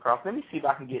to have any problems. Let me see if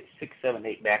I can get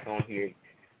 678 back on here.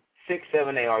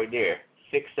 678, are you there?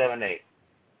 678.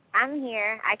 I'm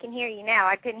here. I can hear you now.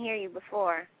 I couldn't hear you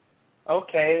before.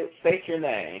 Okay, state your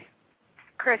name.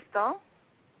 Crystal.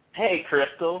 Hey,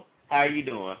 Crystal. How are you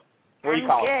doing? Where are you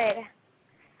calling? I'm good.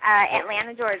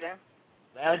 Atlanta, Georgia.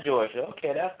 Atlanta, Georgia.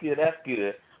 Okay, that's good. That's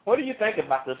good. What do you think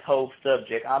about this whole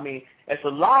subject? I mean, it's a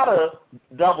lot of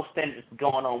double standards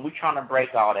going on. We're trying to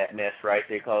break all that mess right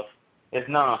there because it's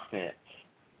nonsense.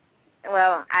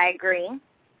 Well, I agree.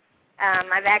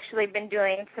 I've actually been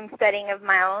doing some studying of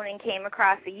my own and came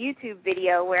across a YouTube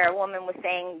video where a woman was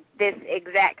saying this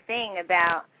exact thing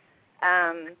about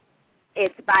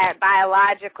it's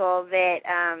biological that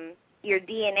your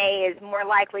DNA is more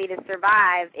likely to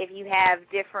survive if you have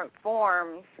different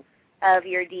forms of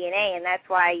your DNA, and that's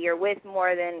why you're with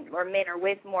more than, or men are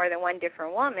with more than one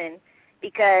different woman,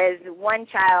 because one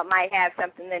child might have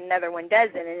something that another one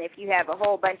doesn't, and if you have a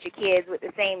whole bunch of kids with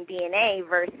the same DNA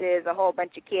versus a whole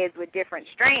bunch of kids with different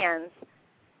strands,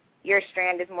 your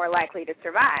strand is more likely to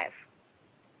survive.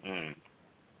 Mm.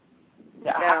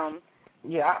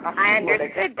 Yeah, so I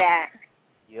understood that.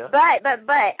 Yeah. But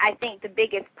I think the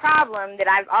biggest problem that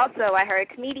I heard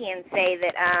comedians say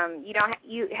that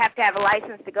you have to have a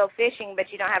license to go fishing,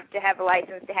 but you don't have to have a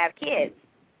license to have kids.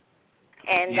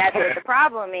 And that's what the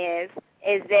problem is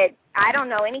that I don't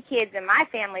know any kids in my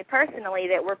family personally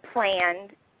that were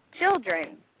planned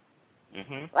children.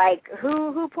 Mm-hmm. Like,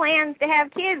 who plans to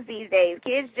have kids these days?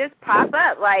 Kids just pop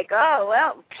up like, oh,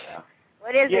 well,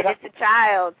 what is it? It's a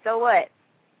child. So what?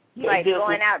 Like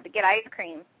going out to get ice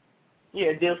cream. Yeah,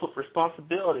 it deals with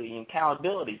responsibility and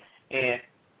accountability. And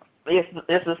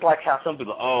it's just like how some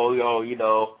people,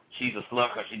 she's a slut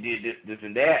because she did this,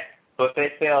 and that. But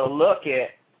they fail to look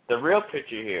at the real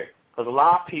picture here. Because a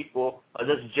lot of people are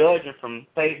just judging from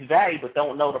face value but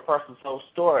don't know the person's whole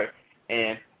story.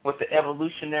 And with the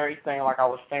evolutionary thing, like I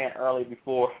was saying earlier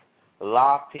before, a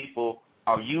lot of people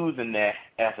are using that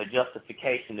as a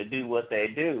justification to do what they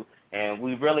do. And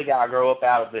we really got to grow up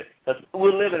out of it. Because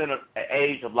we're living in an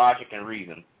age of logic and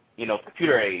reason.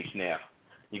 Computer age now.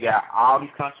 You got all these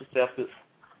contraceptives,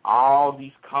 all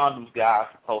these condoms guys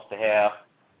are supposed to have.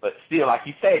 But still, like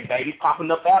you say, babies popping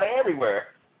up out of everywhere.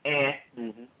 And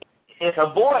it's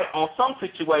a void on some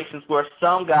situations where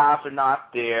some guys are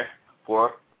not there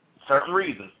for certain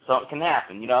reasons. Something can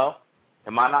happen,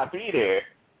 It might not be there.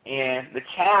 And the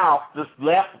child just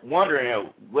left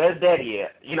wondering, where's daddy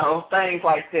at? Things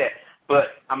like that. But,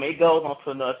 it goes on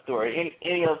to another story.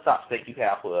 Any other topics that you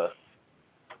have for us?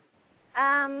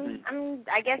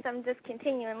 I guess I'm just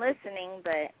continuing listening,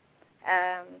 but,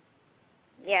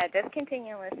 just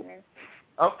continue listening.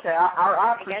 Okay,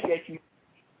 I appreciate you.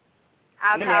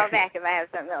 I'll call back if I have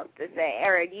something else to say.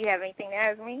 Eric, do you have anything to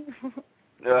ask me?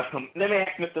 Let me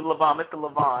ask Mr. Levon. Mr.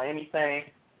 Levon, anything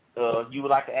you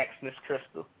would like to ask Miss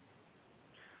Crystal?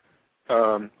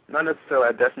 Not necessarily.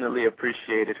 I definitely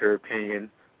appreciated her opinion.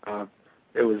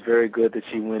 It was very good that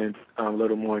she went in a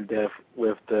little more in depth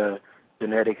with the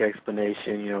genetic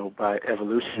explanation, by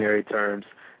evolutionary terms.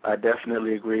 I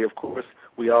definitely agree. Of course,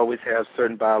 we always have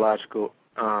certain biological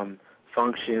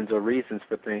functions or reasons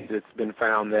for things. It's been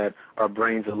found that our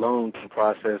brains alone can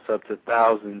process up to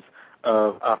thousands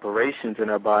of operations in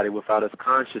our body without us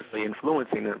consciously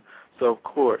influencing them. So, of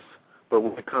course, but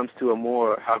when it comes to a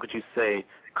more, how could you say,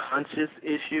 conscious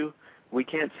issue, we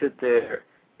can't sit there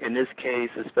in this case,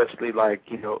 especially like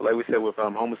we said with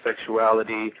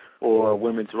homosexuality or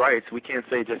women's rights, we can't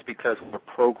say just because we're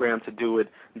programmed to do it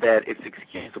that it's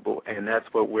excusable, and that's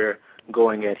what we're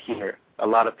going at here. A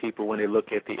lot of people, when they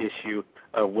look at the issue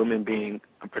of women being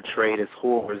portrayed as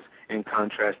whores in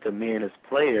contrast to men as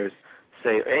players,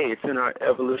 say, hey, it's in our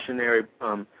evolutionary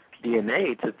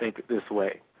DNA to think this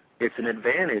way. It's an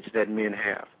advantage that men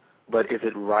have. But is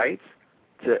it right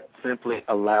to simply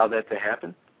allow that to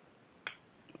happen?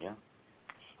 Yeah.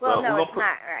 Well, no, it's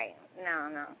not right.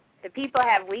 No. The people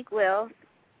have weak wills,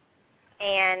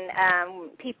 and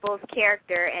people's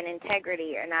character and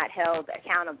integrity are not held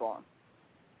accountable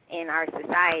in our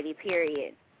society,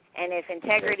 period. And if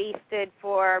integrity stood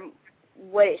for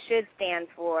what it should stand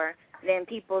for, then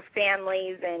people's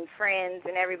families and friends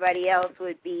and everybody else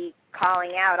would be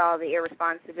calling out all the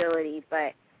irresponsibility,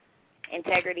 but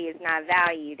integrity is not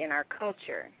valued in our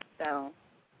culture. So.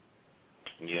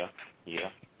 Yeah.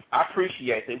 I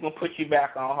appreciate it. We're going to put you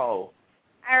back on hold.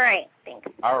 All right. Thanks.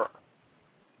 All right.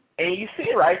 And you see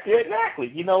it right there,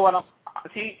 exactly. You know what?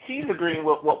 She's agreeing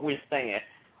with what we're saying.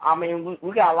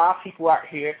 We got a lot of people out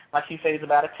here, like she says,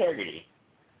 about integrity,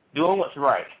 doing what's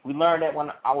right. We learned that when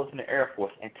I was in the Air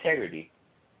Force, integrity.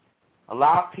 A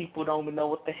lot of people don't even know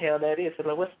what the hell that is. They're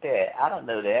like, what's that? I don't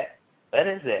know that. What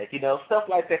is that? Stuff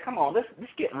like that. Come on, let's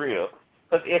get real.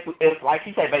 Because if, like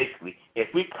you said, basically, if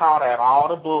we caught out all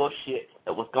the bullshit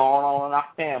that was going on in our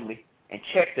family and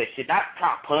checked that shit, not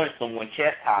try to punish someone,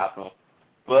 chastise them,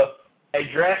 but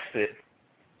address it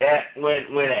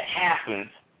when it happens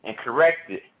and correct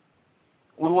it,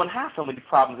 we wouldn't have so many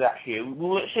problems out here.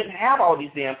 We shouldn't have all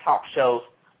these damn talk shows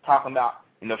talking about,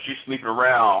 she's sleeping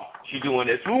around, she's doing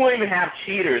this. We wouldn't even have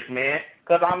cheaters, man.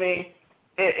 Because, I mean,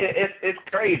 it's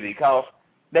crazy because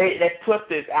they put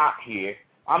this out here.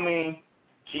 I mean,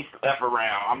 she slept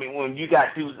around. I mean, when you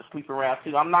got dudes that sleep around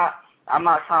too, I'm not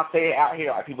trying to say it out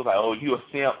here like people like, oh, you a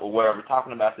simp or whatever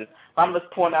talking about this. I'm just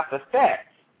pointing out the facts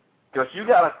because you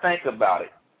got to think about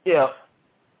it. If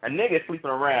a nigga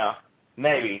sleeping around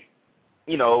maybe,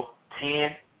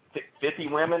 10, 50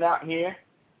 women out here,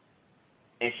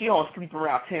 and she don't sleep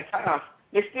around 10 times,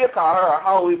 they still call her a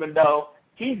hoe even though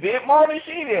he did more than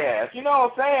she did. You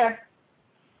know what I'm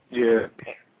saying? Yeah.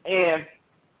 And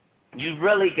you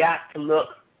really got to look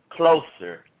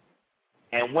closer.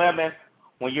 And women,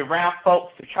 when you're around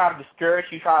folks who try to discourage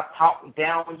you, try to talk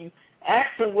down on you, ask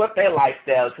them what their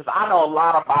lifestyle is. Because I know a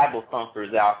lot of Bible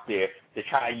thumpers out there that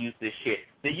try to use this shit.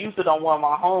 They use it on one of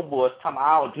my homeboys, telling me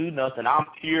I don't do nothing. I'm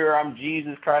pure. I'm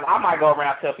Jesus Christ. I might go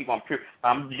around and tell people I'm pure.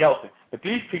 I'm joking. But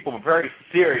these people are very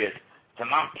serious.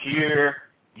 Telling I'm pure,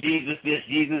 Jesus this,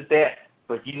 Jesus that.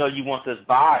 But you want this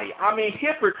body. I mean,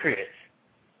 hypocrites.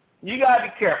 You got to be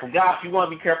careful. Gosh, you want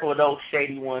to be careful with those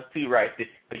shady ones too right there.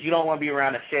 Because you don't want to be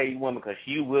around a shady woman because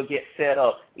you will get set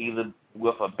up either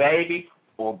with a baby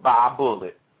or by a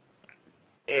bullet.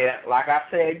 And like I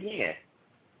said again,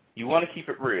 you want to keep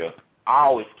it real. I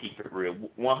always keep it real,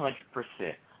 100%.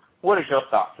 What is your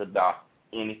thoughts about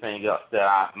anything else that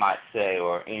I might say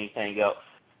or anything else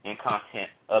in content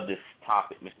of this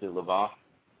topic, Mr. Levon?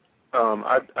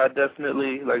 I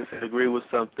definitely, like I said, agree with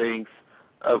some things.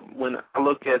 When I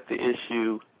look at the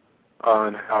issue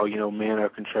on how, men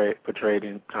are portrayed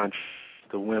in contrast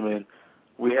to women,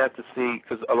 we have to see,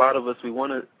 because a lot of us, we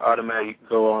want to automatically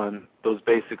go on those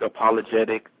basic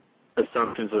apologetic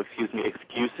assumptions, or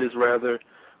excuses rather,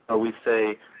 or we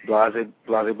say blase,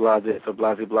 blase, blase this, or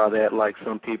blase, blase that, like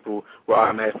some people will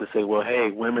automatically say, well,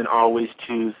 hey, women always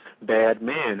choose bad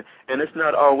men, and it's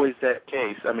not always that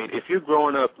case. I mean, if you're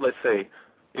growing up, let's say,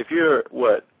 if you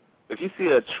see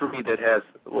a tree that has,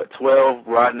 12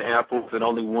 rotten apples and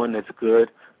only one that's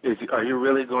good, are you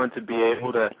really going to be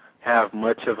able to have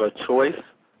much of a choice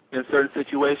in certain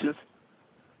situations?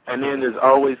 And then there's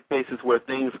always cases where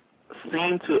things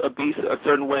seem to be a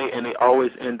certain way and they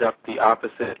always end up the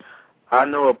opposite. I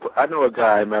know a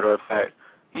guy, matter of fact,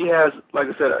 he has, like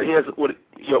I said, he has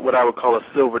what I would call a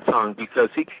silver tongue, because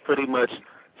he can pretty much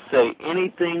say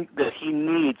anything that he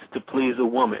needs to please a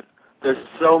woman. There's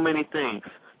so many things.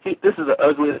 This is the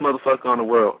ugliest motherfucker in the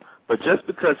world. But just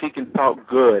because he can talk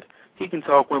good, he can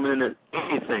talk women into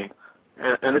anything.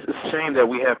 And it's a shame that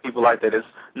we have people like that. It's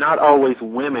not always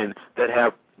women that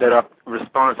are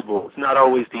responsible. It's not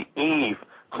always the Eve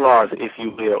clause, if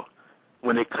you will,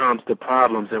 when it comes to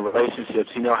problems in relationships.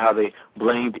 You know how they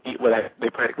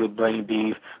practically blamed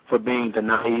Eve for being the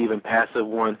naive and passive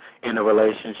one in a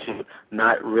relationship,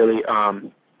 not really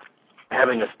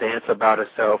having a stance about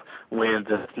herself when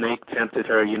the snake tempted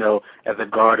her, at the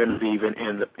Garden of Eden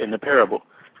in the parable.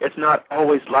 It's not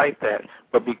always like that,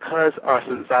 but because our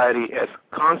society has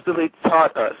constantly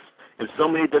taught us in so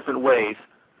many different ways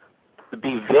to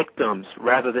be victims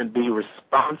rather than be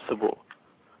responsible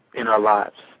in our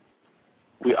lives,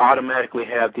 we automatically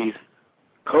have these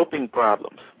coping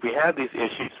problems. We have these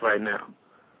issues right now.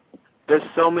 There's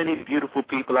so many beautiful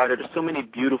people out there. There's so many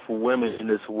beautiful women in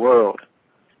this world.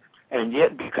 And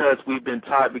yet, because we've been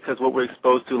taught, because what we're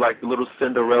exposed to, like the little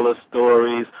Cinderella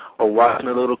stories or watching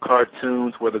the little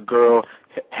cartoons where the girl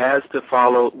has to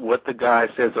follow what the guy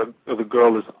says, or the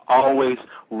girl is always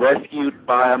rescued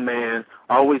by a man,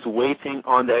 always waiting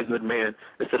on that good man,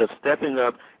 instead of stepping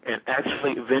up and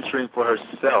actually venturing for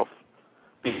herself.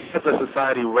 Because our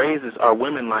society raises our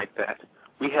women like that,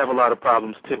 we have a lot of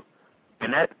problems too.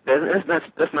 And that's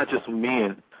not just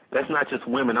men. That's not just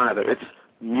women either. It's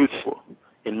mutual.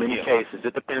 In many cases,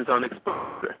 it depends on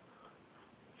exposure.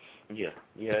 Yeah,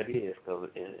 it is, because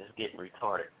it's getting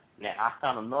retarded. Now, I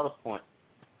found another point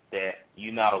that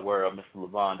you're not aware of, Mr.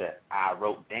 Levon, that I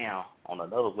wrote down on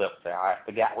another website. I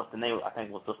forgot what the name was. I think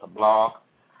it was just a blog.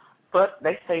 But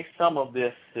they say some of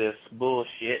this is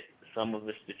bullshit, some of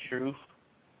it's the truth.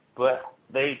 But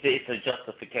it's a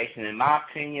justification. In my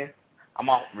opinion, I'm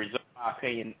going to reserve my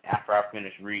opinion after I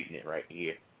finish reading it right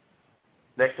here.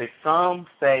 They say some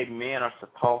say men are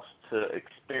supposed to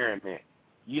experiment,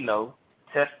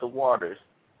 test the waters,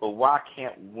 but why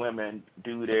can't women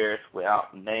do theirs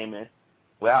without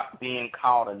being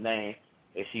called a name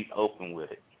if she's open with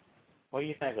it? What do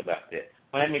you think about that?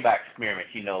 What I mean by experiment,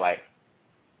 like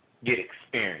get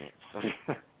experience.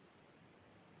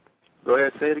 Go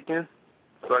ahead, say it again.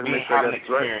 So I can make sure I got it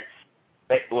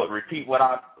right. Repeat what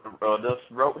I just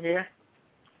wrote here.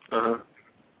 Uh-huh.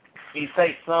 You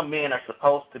say some men are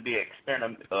supposed to be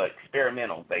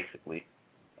experimental, basically.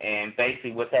 And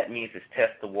basically what that means is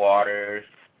test the waters,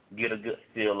 get a good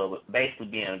feel of it, basically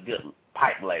being a good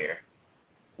pipe layer,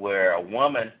 where a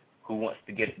woman who wants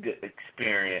to get a good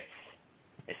experience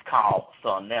is called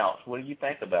something else. What do you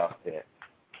think about that?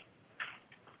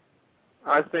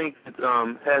 I think it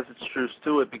has its truth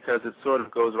to it because it sort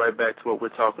of goes right back to what we're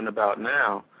talking about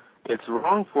now. It's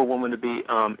wrong for a woman to be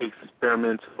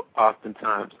experimental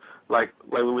oftentimes. Like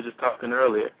we were just talking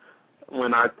earlier.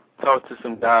 When I talked to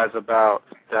some guys about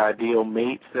the ideal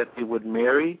mates that they would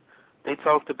marry, they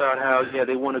talked about how,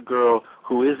 they want a girl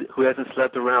who hasn't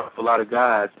slept around with a lot of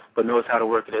guys but knows how to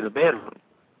work it in the bedroom.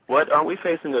 What? Aren't we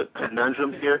facing a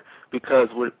conundrum here? Because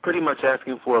we're pretty much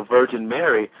asking for a Virgin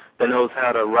Mary that knows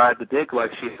how to ride the dick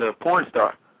like she's a porn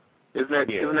star. Isn't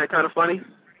that kind of funny?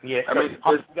 Yes. I mean,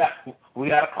 we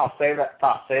got a call. Say that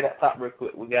thought real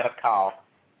quick. We got a call.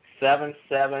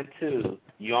 772.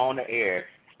 You on the air.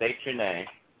 State your name.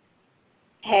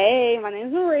 Hey, my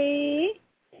name's Marie.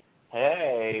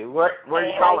 Hey, where are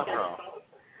you calling from?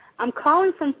 I'm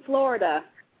calling from Florida.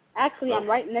 Actually, I'm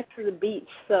right next to the beach,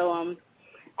 so I'm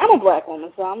a black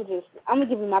woman, so I'm gonna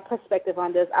give you my perspective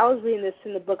on this. I was reading this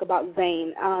in the book about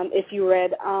Zayn. If you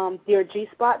read Dear G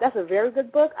Spot, that's a very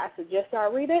good book. I suggest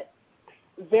y'all read it.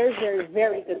 Very, very,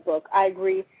 very good book. I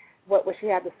agree what she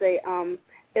had to say.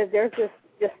 Is there's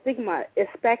this stigma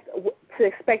to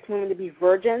expect women to be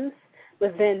virgins,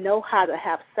 but then know how to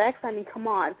have sex. I mean, come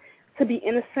on. To be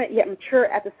innocent yet mature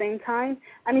at the same time.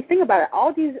 I mean, think about it.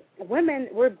 All these women,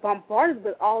 we're bombarded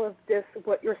with all of this,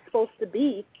 what you're supposed to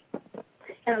be,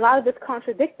 and a lot of it's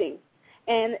contradicting.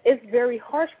 And it's very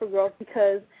harsh for girls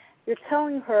because you're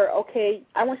telling her, okay,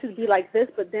 I want you to be like this,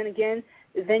 but then again,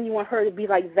 then you want her to be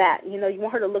like that. You know, you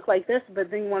want her to look like this, but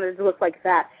then you want her to look like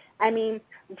that. I mean,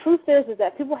 the truth is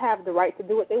that people have the right to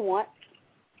do what they want,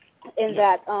 and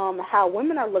that how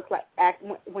women act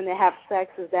when they have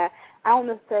sex is that I don't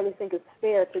necessarily think it's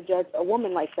fair to judge a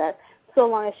woman like that, so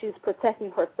long as she's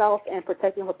protecting herself and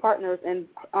protecting her partners and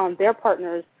their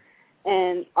partners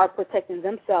and are protecting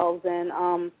themselves,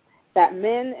 and that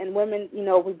men and women, you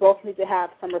know, we both need to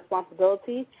have some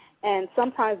responsibility. And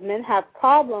sometimes men have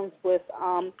problems with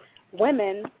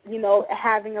women, you know,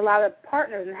 having a lot of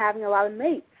partners and having a lot of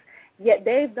mates, yet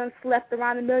they've done slept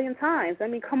around a million times. I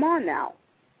mean, come on now.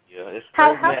 Yeah, it's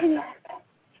crazy. How can you,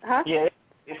 huh? Yeah,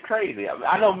 it's crazy.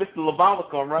 I know Mr. Levon was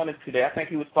going to run into that. I think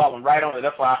he was following right on it.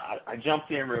 That's why I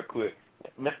jumped in real quick.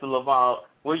 Mr. Levon,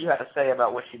 what do you have to say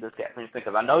about what she just got me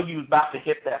thinking? I know you was about to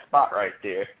hit that spot right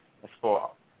there as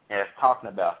talking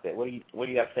about that. What do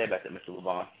you have to say about that, Mr.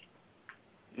 Levon?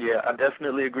 Yeah, I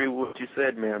definitely agree with what you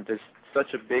said, ma'am. There's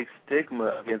such a big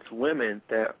stigma against women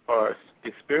that are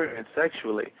experienced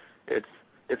sexually.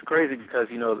 It's crazy because,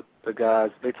 you know, the guys,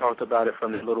 they talked about it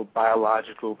from a little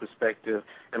biological perspective.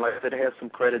 And like I said, it has some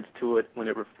credits to it when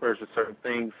it refers to certain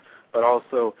things. But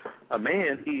also, a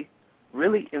man, he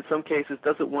really, in some cases,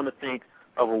 doesn't want to think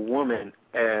of a woman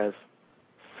as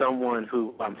someone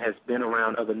who has been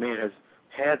around other men, has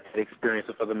had the experience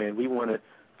of other men. We want it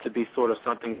to be sort of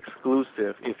something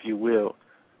exclusive, if you will.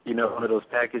 You know, one of those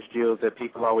package deals that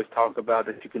people always talk about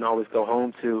that you can always go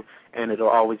home to and it'll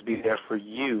always be there for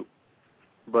you.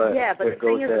 But yeah, but the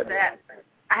thing is that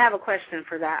I have a question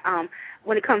for that.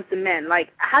 When it comes to men, like,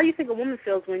 how do you think a woman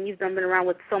feels when you've been around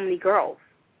with so many girls?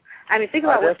 I mean, think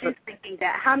about what she's thinking.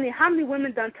 That how many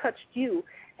women done touched you,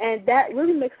 and that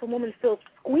really makes a woman feel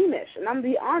squeamish. And I'm gonna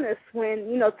be honest, when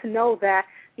to know that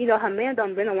her man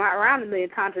done been around a million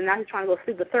times, and now he's trying to go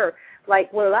sleep with her.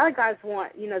 Like what a lot of guys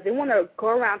want, they want to go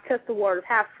around, test the waters,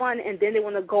 have fun, and then they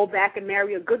want to go back and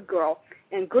marry a good girl.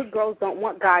 And good girls don't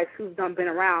want guys who've done been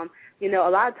around. A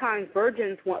lot of times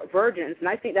virgins want virgins, and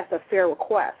I think that's a fair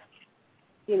request.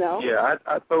 Yeah,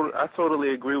 I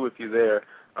totally agree with you there.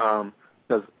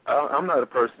 Because I'm not a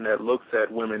person that looks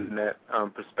at women in that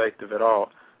perspective at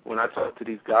all. When I talk to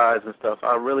these guys and stuff,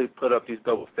 I really put up these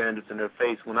double standards in their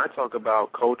face. When I talk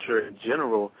about culture in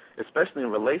general, especially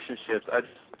in relationships, I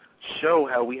just show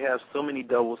how we have so many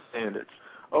double standards.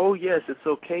 Oh, yes, it's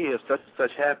okay if such and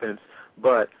such happens,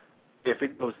 but if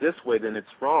it goes this way, then it's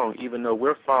wrong, even though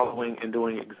we're following and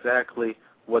doing exactly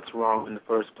what's wrong in the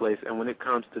first place. And when it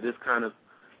comes to this kind of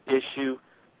issue,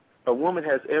 a woman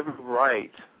has every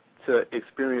right to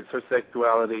experience her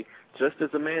sexuality just as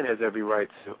a man has every right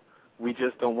to. We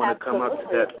just don't want to come up to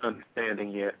that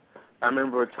understanding yet. I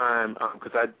remember a time,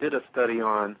 because I did a study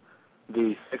on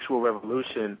the sexual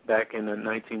revolution back in the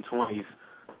 1920s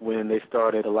when they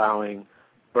started allowing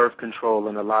birth control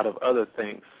and a lot of other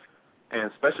things,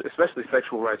 and especially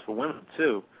sexual rights for women,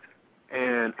 too.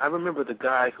 And I remember the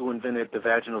guy who invented the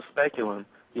vaginal speculum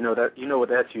you know what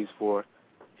that's used for.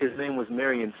 His name was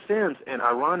Marion Sims, and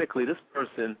ironically, this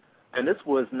person, and this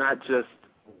was not just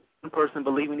one person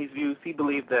believing these views. He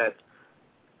believed that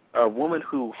a woman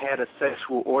who had a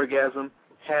sexual orgasm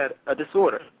had a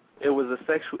disorder. It was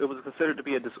considered to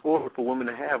be a disorder for women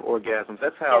to have orgasms.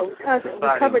 That's how society we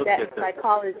covered looked that at in this.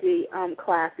 psychology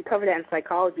class. We covered that in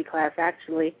psychology class,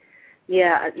 actually.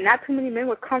 Yeah, not too many men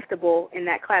were comfortable in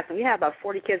that class, and we had about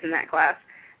 40 kids in that class.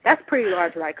 That's pretty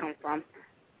large where I come from,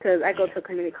 because I go to a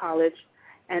community college.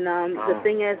 And the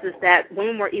thing is that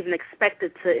women weren't even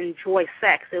expected to enjoy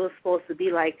sex. It was supposed to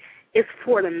be like, it's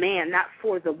for the man, not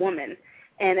for the woman.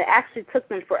 And it actually took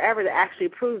them forever to actually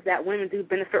prove that women do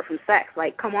benefit from sex.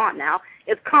 Like, come on now.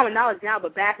 It's common knowledge now,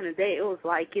 but back in the day, it was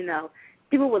like,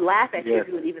 people would laugh at you if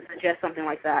you would even suggest something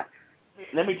like that.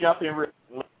 Let me jump in and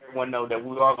let everyone know that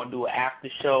we are going to do an after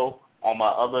show on my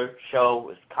other show.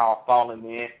 It's called Falling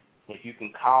Men. If you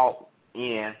can call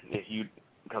in,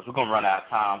 because we're going to run out of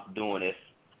time doing this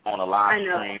on a live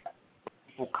stream.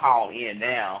 People call in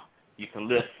now, you can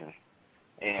listen.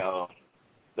 And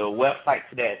the website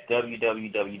to that is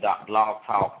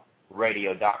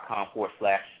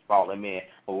www.blogtalkradio.com/fallen-men.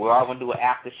 But we're all going to do an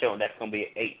after show, and that's going to be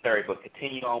at 8:30. But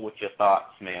continue on with your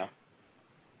thoughts, ma'am.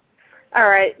 All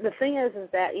right. The thing is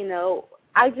that,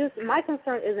 my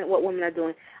concern isn't what women are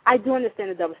doing. I do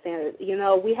understand the double standard.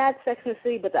 We had Sex and the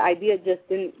City, but the idea just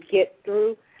didn't get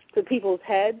through to people's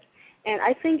heads. And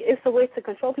I think it's a way to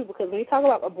control people, because when you talk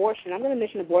about abortion, I'm going to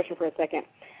mention abortion for a second.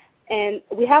 And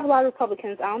we have a lot of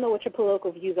Republicans. I don't know what your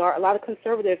political views are. A lot of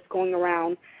conservatives going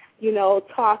around,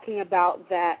 talking about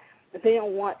that they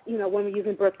don't want, women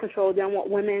using birth control. They don't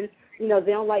want women, they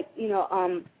don't like,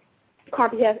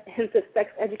 comprehensive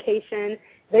sex education.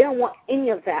 They don't want any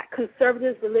of that.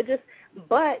 Conservatives, religious,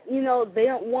 but, they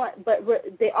don't want, but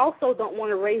they also don't want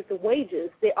to raise the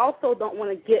wages. They also don't want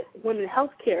to get women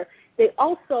health care. They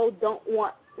also don't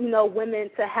want, women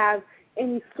to have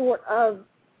any sort of,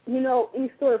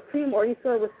 freedom or any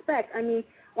sort of respect. I mean,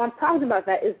 what I'm talking about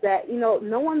that is that, no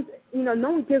one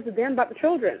gives a damn about the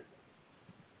children.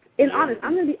 I'm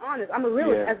going to be honest. I'm a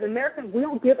realist. Yeah. As Americans, we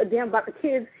don't give a damn about the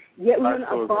kids, yet we want to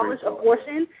abolish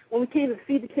abortion when we can't even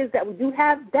feed the kids that we do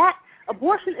have. That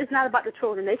abortion is not about the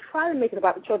children. They try to make it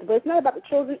about the children, but it's not about the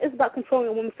children. It's about controlling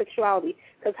a woman's sexuality.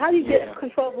 Because how do you get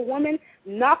control of a woman?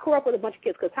 Knock her up with a bunch of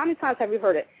kids. Because how many times have you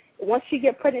heard it? Once she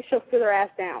gets pregnant, she'll sit her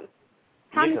ass down.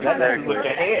 How many times That messes with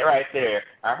their head right there.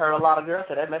 I heard a lot of girls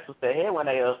say that messes with their head when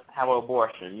they have an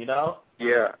abortion, Yeah,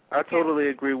 I totally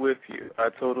agree with you.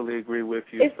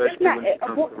 Especially when it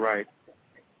comes to right.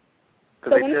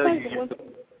 Because they tell you.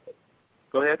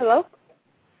 Go ahead. Hello?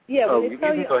 Yeah, when they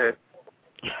tell you you. Go ahead.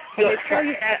 When they tell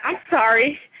you that, I'm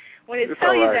sorry. When they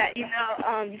tell you right.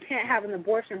 that, you can't have an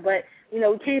abortion, but, we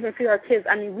can't even feed our kids.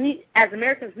 I mean, we, as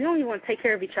Americans, we don't even want to take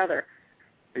care of each other.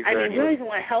 Exactly. I mean, we don't even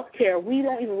want health care. We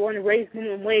don't even want to raise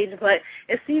minimum wage, but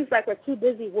it seems like we're too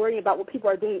busy worrying about what people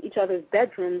are doing in each other's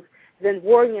bedrooms than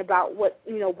worrying about what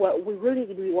we really need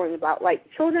to be worrying about. Like,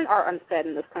 children are unfed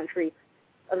in this country.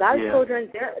 A lot of children,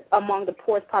 they're among the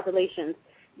poorest populations,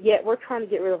 yet we're trying to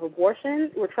get rid of abortion.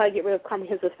 We're trying to get rid of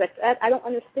comprehensive sex ed. I don't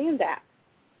understand that.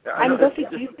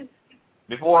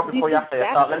 Before y'all say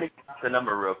that, let me get the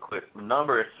number real quick. The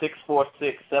number is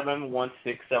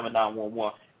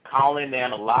 646-716-7911. Call in there,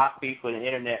 and a lot of people on the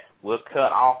internet will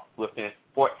cut off within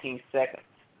 14 seconds.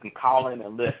 You can call in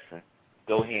and listen.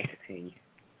 Go ahead and continue.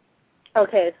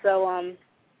 Okay, so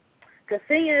the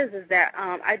thing is that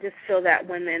I just feel that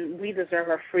women, we deserve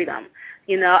our freedom.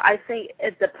 I think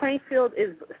the playing field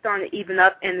is starting to even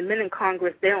up, and the men in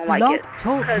Congress, they don't like it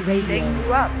because they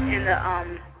grew up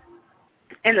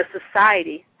in the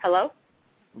society. Hello?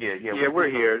 Yeah, we're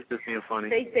here. Just being funny.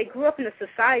 They grew up in a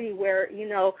society where,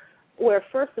 where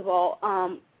first of all,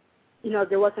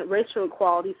 there wasn't racial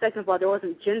equality. Second of all, there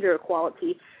wasn't gender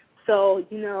equality. So,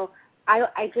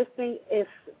 I just think if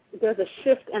there's a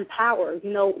shift in power,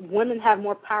 women have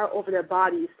more power over their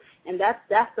bodies, and that's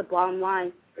the bottom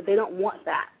line. They don't want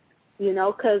that,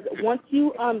 because once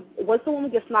a woman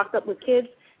gets knocked up with kids,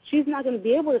 she's not going to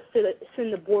be able to sit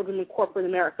in the boardroom in corporate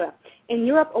America. In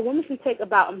Europe, a woman can take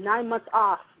about 9 months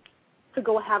off to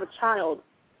go have a child.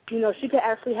 She could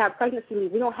actually have pregnancy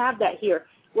leave. We don't have that here.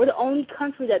 We're the only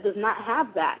country that does not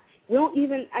have that. We don't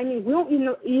even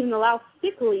allow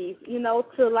sick leave, to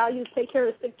allow you to take care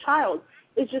of a sick child.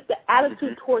 It's just the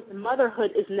attitude towards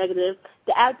motherhood is negative.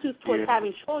 The attitude towards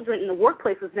having children in the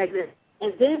workplace is negative.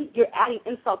 And then you're adding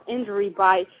insult to injury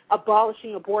by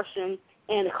abolishing abortion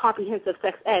and comprehensive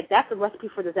sex ed. That's a recipe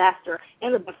for disaster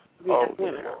and a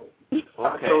women.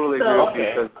 I totally agree with you,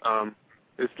 because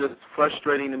it's just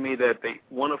frustrating to me that they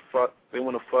want to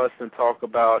fuss and talk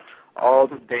about all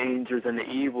the dangers and the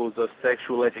evils of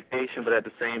sexual education, but at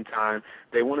the same time,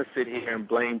 they want to sit here and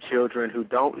blame children who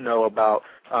don't know about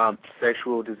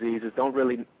sexual diseases, don't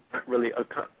really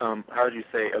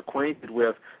acquainted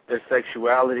with their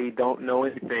sexuality, don't know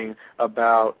anything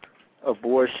about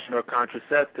abortion or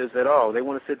contraceptives at all. They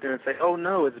want to sit there and say, oh,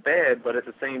 no, it's bad, but at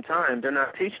the same time, they're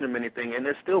not teaching them anything, and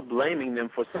they're still blaming them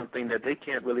for something that they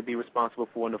can't really be responsible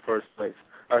for in the first place.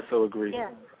 I so agree. Yeah.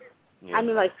 Yeah. I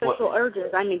mean, like sexual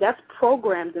urges. I mean, that's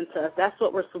programmed into us. That's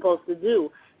what we're supposed to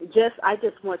do. I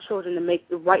just want children to make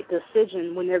the right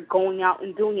decision when they're going out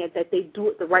and doing it, that they do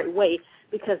it the right way.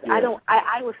 Because I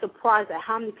was surprised at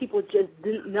how many people just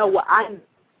didn't know what I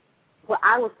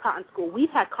was taught in school.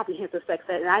 We've had comprehensive sex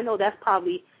ed, and I know that's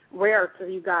probably rare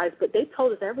to you guys, but they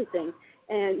told us everything.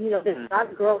 And, there's a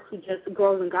lot of girls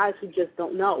and guys who just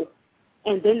don't know.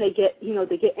 And then they get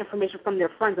information from their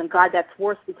friends, and God, that's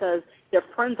worse because their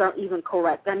friends aren't even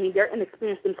correct. I mean, they're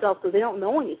inexperienced themselves, so they don't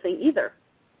know anything either.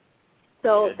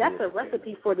 So that's a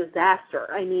recipe for disaster.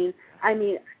 I mean,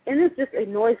 and it just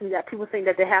annoys me that people think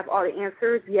that they have all the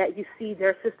answers, yet you see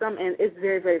their system, and it's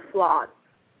very, very flawed.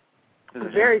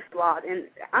 Mm-hmm. Very flawed. And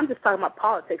I'm just talking about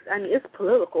politics. I mean, it's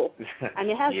political. I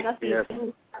mean, it has nothing to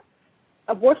do.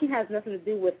 Abortion has nothing to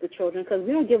do with the children because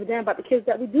we don't give a damn about the kids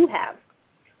that we do have.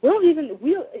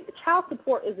 Child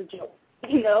support is a joke,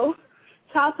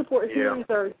 Child support hearings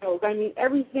are a joke. I mean,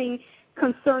 everything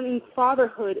concerning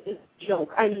fatherhood is a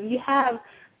joke. I mean, you have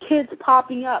kids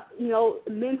popping up,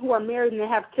 men who are married and they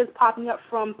have kids popping up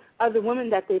from other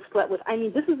women that they've slept with. I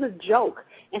mean, this is a joke.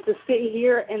 And to sit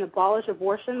here and abolish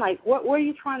abortion, like, what are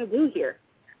you trying to do here?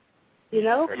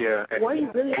 Yeah. What are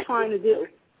you really trying to do?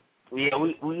 Yeah,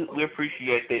 we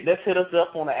appreciate that. Let's hit us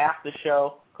up on the after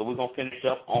show, because we're going to finish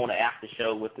up on the after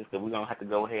show with this, so we're going to have to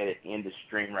go ahead and end the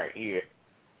stream right here.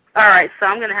 All right, so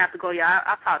I'm going to have to go, y'all.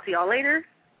 I'll talk to y'all later.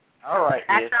 All right.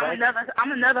 Actually,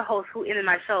 I'm another host who ended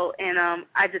my show, and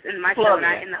I just ended my show, and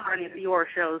I ended any of your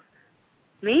shows.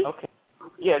 Me? Okay.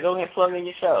 Yeah, go ahead and plug in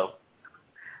your show.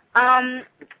 Mine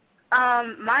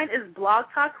is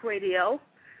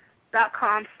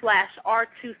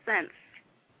blogtalkradio.com/R2cents.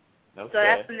 Okay. So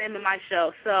that's the name of my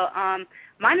show. So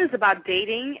mine is about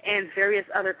dating and various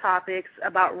other topics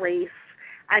about race.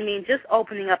 I mean, just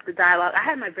opening up the dialogue. I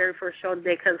had my very first show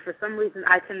today because for some reason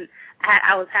I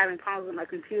was having problems with my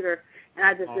computer, and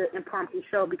I just did an impromptu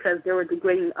show because there were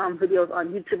degrading videos on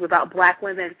YouTube about black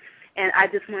women, and I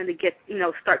just wanted to get,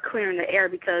 start clearing the air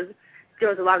because there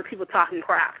was a lot of people talking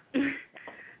crap,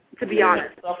 to be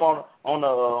honest. Stuff on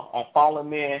Fallen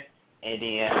Men, and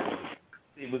then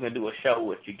we're going to do a show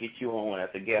with you, get you on as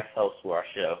a guest host for our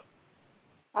show.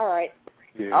 All right.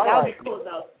 Yeah. That would be cool,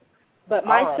 though. But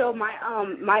my show, my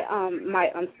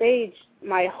stage,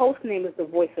 my host name is The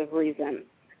Voice of Reason.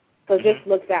 So just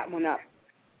look that one up.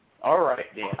 All right,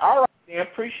 then.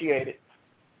 Appreciate it.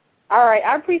 All right.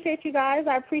 I appreciate you guys.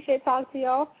 I appreciate talking to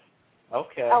y'all.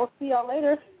 Okay. I will see y'all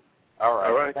later. All right.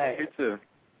 All right. Thanks. You too.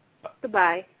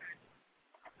 Goodbye.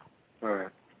 All right.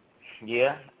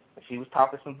 Yeah, she was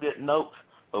talking some good notes,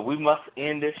 but we must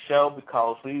end this show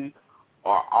because we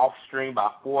are off stream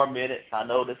by 4 minutes. I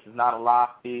know this is not a live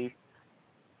feed,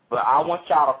 but I want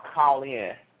y'all to call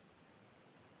in.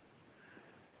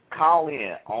 Call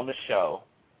in on the show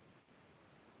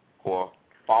for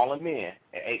Fallen Men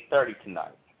at 8:30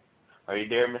 tonight. Are you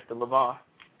there, Mr. Levon?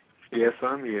 Yes,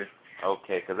 I'm here.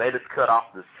 Okay, because they just cut off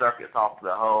the circuits off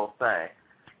the whole thing.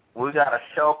 We got a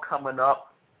show coming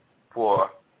up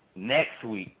for next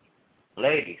week.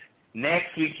 Ladies,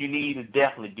 next week you need to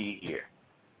definitely be here.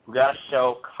 We got a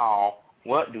show called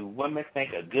What Do Women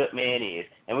Think a Good Man Is?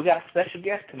 And we got a special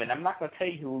guest coming. I'm not going to tell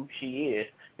you who she is,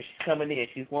 but she's coming in.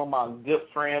 She's one of my good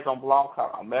friends on Blog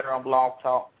Talk. I met her on Blog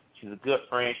Talk. She's a good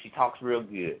friend. She talks real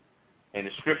good. And the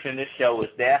description of this show is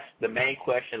that's the main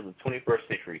question of the 21st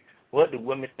century. What do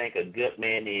women think a good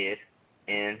man is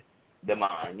in the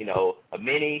mind?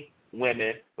 Many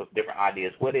women with different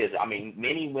ideas. What is it? I mean,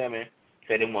 many women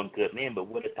say they want good men, but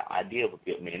what is the idea of a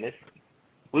good man?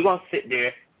 We're going to sit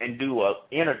there and do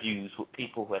interviews with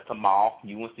people at the mall,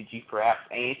 UNCG perhaps,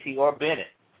 A&T or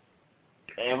Bennett.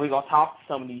 And we're going to talk to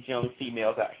some of these young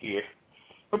females out here.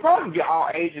 We'll probably get all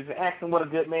ages and ask them what a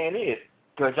good man is,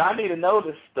 because y'all need to know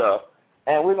this stuff.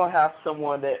 And we're going to have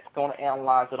someone that's going to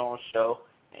analyze it on the show.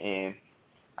 And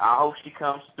I hope she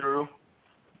comes through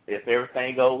if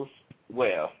everything goes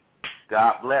well.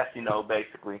 God bless,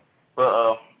 basically.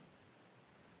 But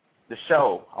the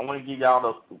show, I want to give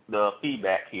y'all the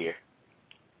feedback here.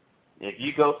 If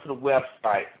you go to the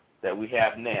website that we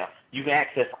have now, you can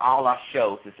access all our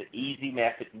shows. It's an easy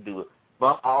method to do it.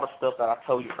 Bump all the stuff that I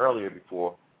told you earlier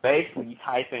before. Basically, you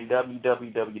type in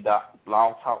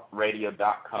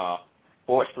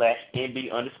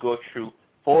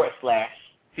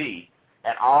www.blogtalkradio.com/NB_true/feed.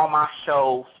 And all my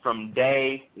shows from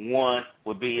day one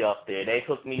will be up there. They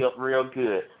hooked me up real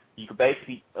good. You can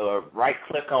basically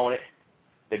right-click on it,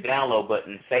 the download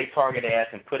button, say target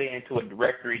ads, and put it into a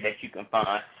directory that you can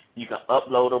find. You can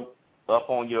upload them up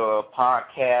on your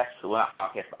podcast,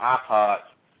 iPods,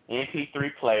 MP3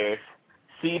 players,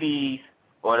 CDs,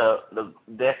 or the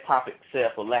desktop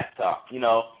itself or laptop. You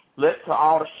know, listen to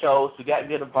all the shows. We got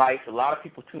good advice. A lot of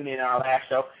people tune in our last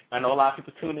show. I know a lot of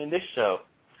people tune in this show.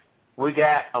 We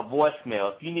got a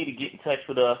voicemail. If you need to get in touch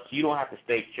with us, you don't have to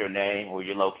state your name or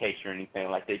your location or anything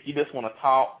like that. If you just want to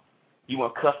talk, you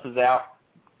want to cuss us out,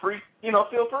 free, you know,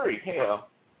 feel free. Hell,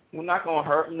 we're not going to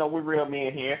hurt. You know, we're real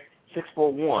men here.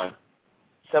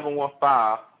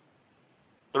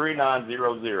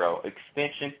 641-715-3900,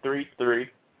 extension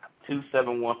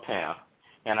 33271#.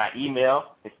 And our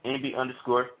email is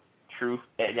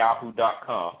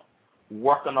nb_truth@yahoo.com.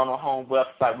 Working on a home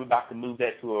website. We're about to move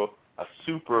that to a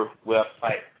super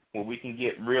website where we can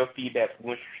get real feedback.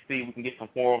 We can get some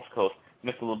forums because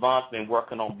Mr. LeVon's been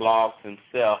working on blogs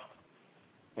himself.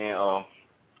 And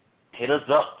hit us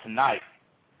up tonight.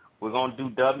 We're going to do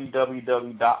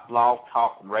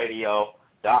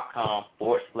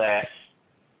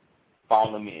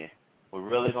www.blogtalkradio.com/follow me in. We're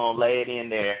really going to lay it in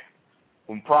there.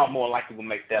 We probably more likely will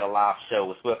make that a live show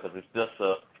as well because it's just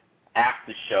a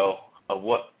after show of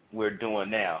what we're doing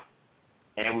now.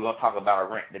 And we're going to talk about a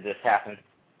rant that just happened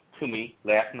to me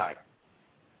last night.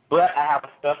 But I have a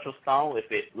special song.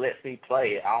 If it lets me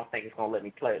play it, I don't think it's going to let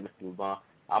me play it, Mr. LeVon.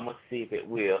 I'm going to see if it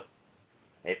will.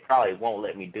 It probably won't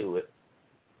let me do it.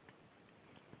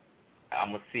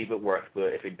 I'm going to see if it works.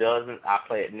 But if it doesn't, I'll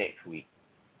play it next week.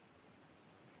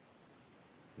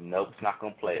 Nope, it's not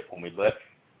going to play it for me. But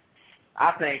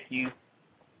I thank you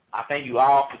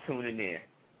all for tuning in.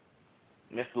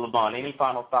 Mr. LeVon, any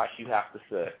final thoughts you have to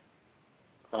say?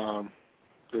 I'm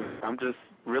just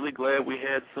really glad we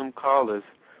had some callers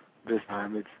this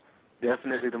time. It's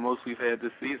definitely the most we've had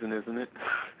this season, isn't it?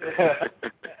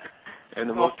 And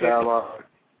the most dialogue.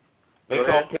 It's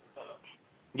gonna pick up.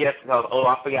 Yes, because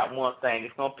I forgot one thing.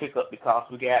 It's gonna pick up because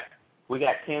we got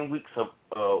 10 weeks of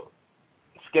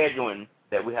scheduling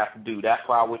that we have to do. That's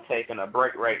why we're taking a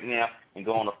break right now and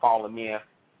going to Follow Me In,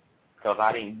 because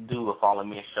I didn't do a Follow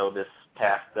Me In show this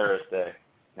past Thursday.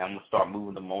 Now I'm gonna start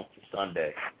moving them on to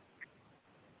Sunday.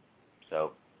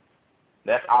 So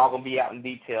that's all gonna be out in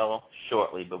detail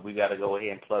shortly, but we got to go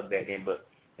ahead and plug that in. But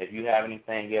if you have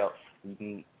anything else, you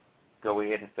can go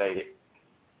ahead and say it.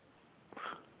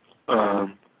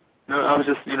 No, I was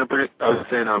just, I was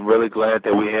saying I'm really glad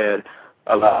that we had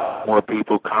a lot more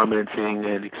people commenting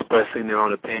and expressing their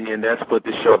own opinion. That's what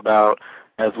this show about.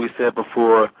 As we said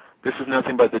before, this is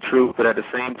nothing but the truth, but at the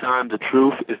same time, the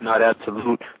truth is not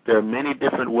absolute. There are many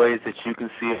different ways that you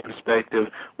can see a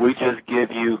perspective. We just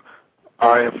give you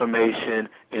our information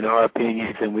and our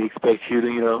opinions, and we expect you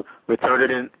to, return it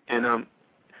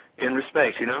in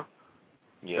respect, Yeah.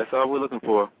 That's all we're looking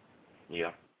for.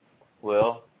 Yeah.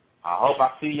 Well, I hope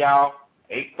I see y'all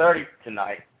 8:30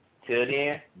 tonight. Till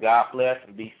then, God bless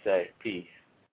and be safe. Peace.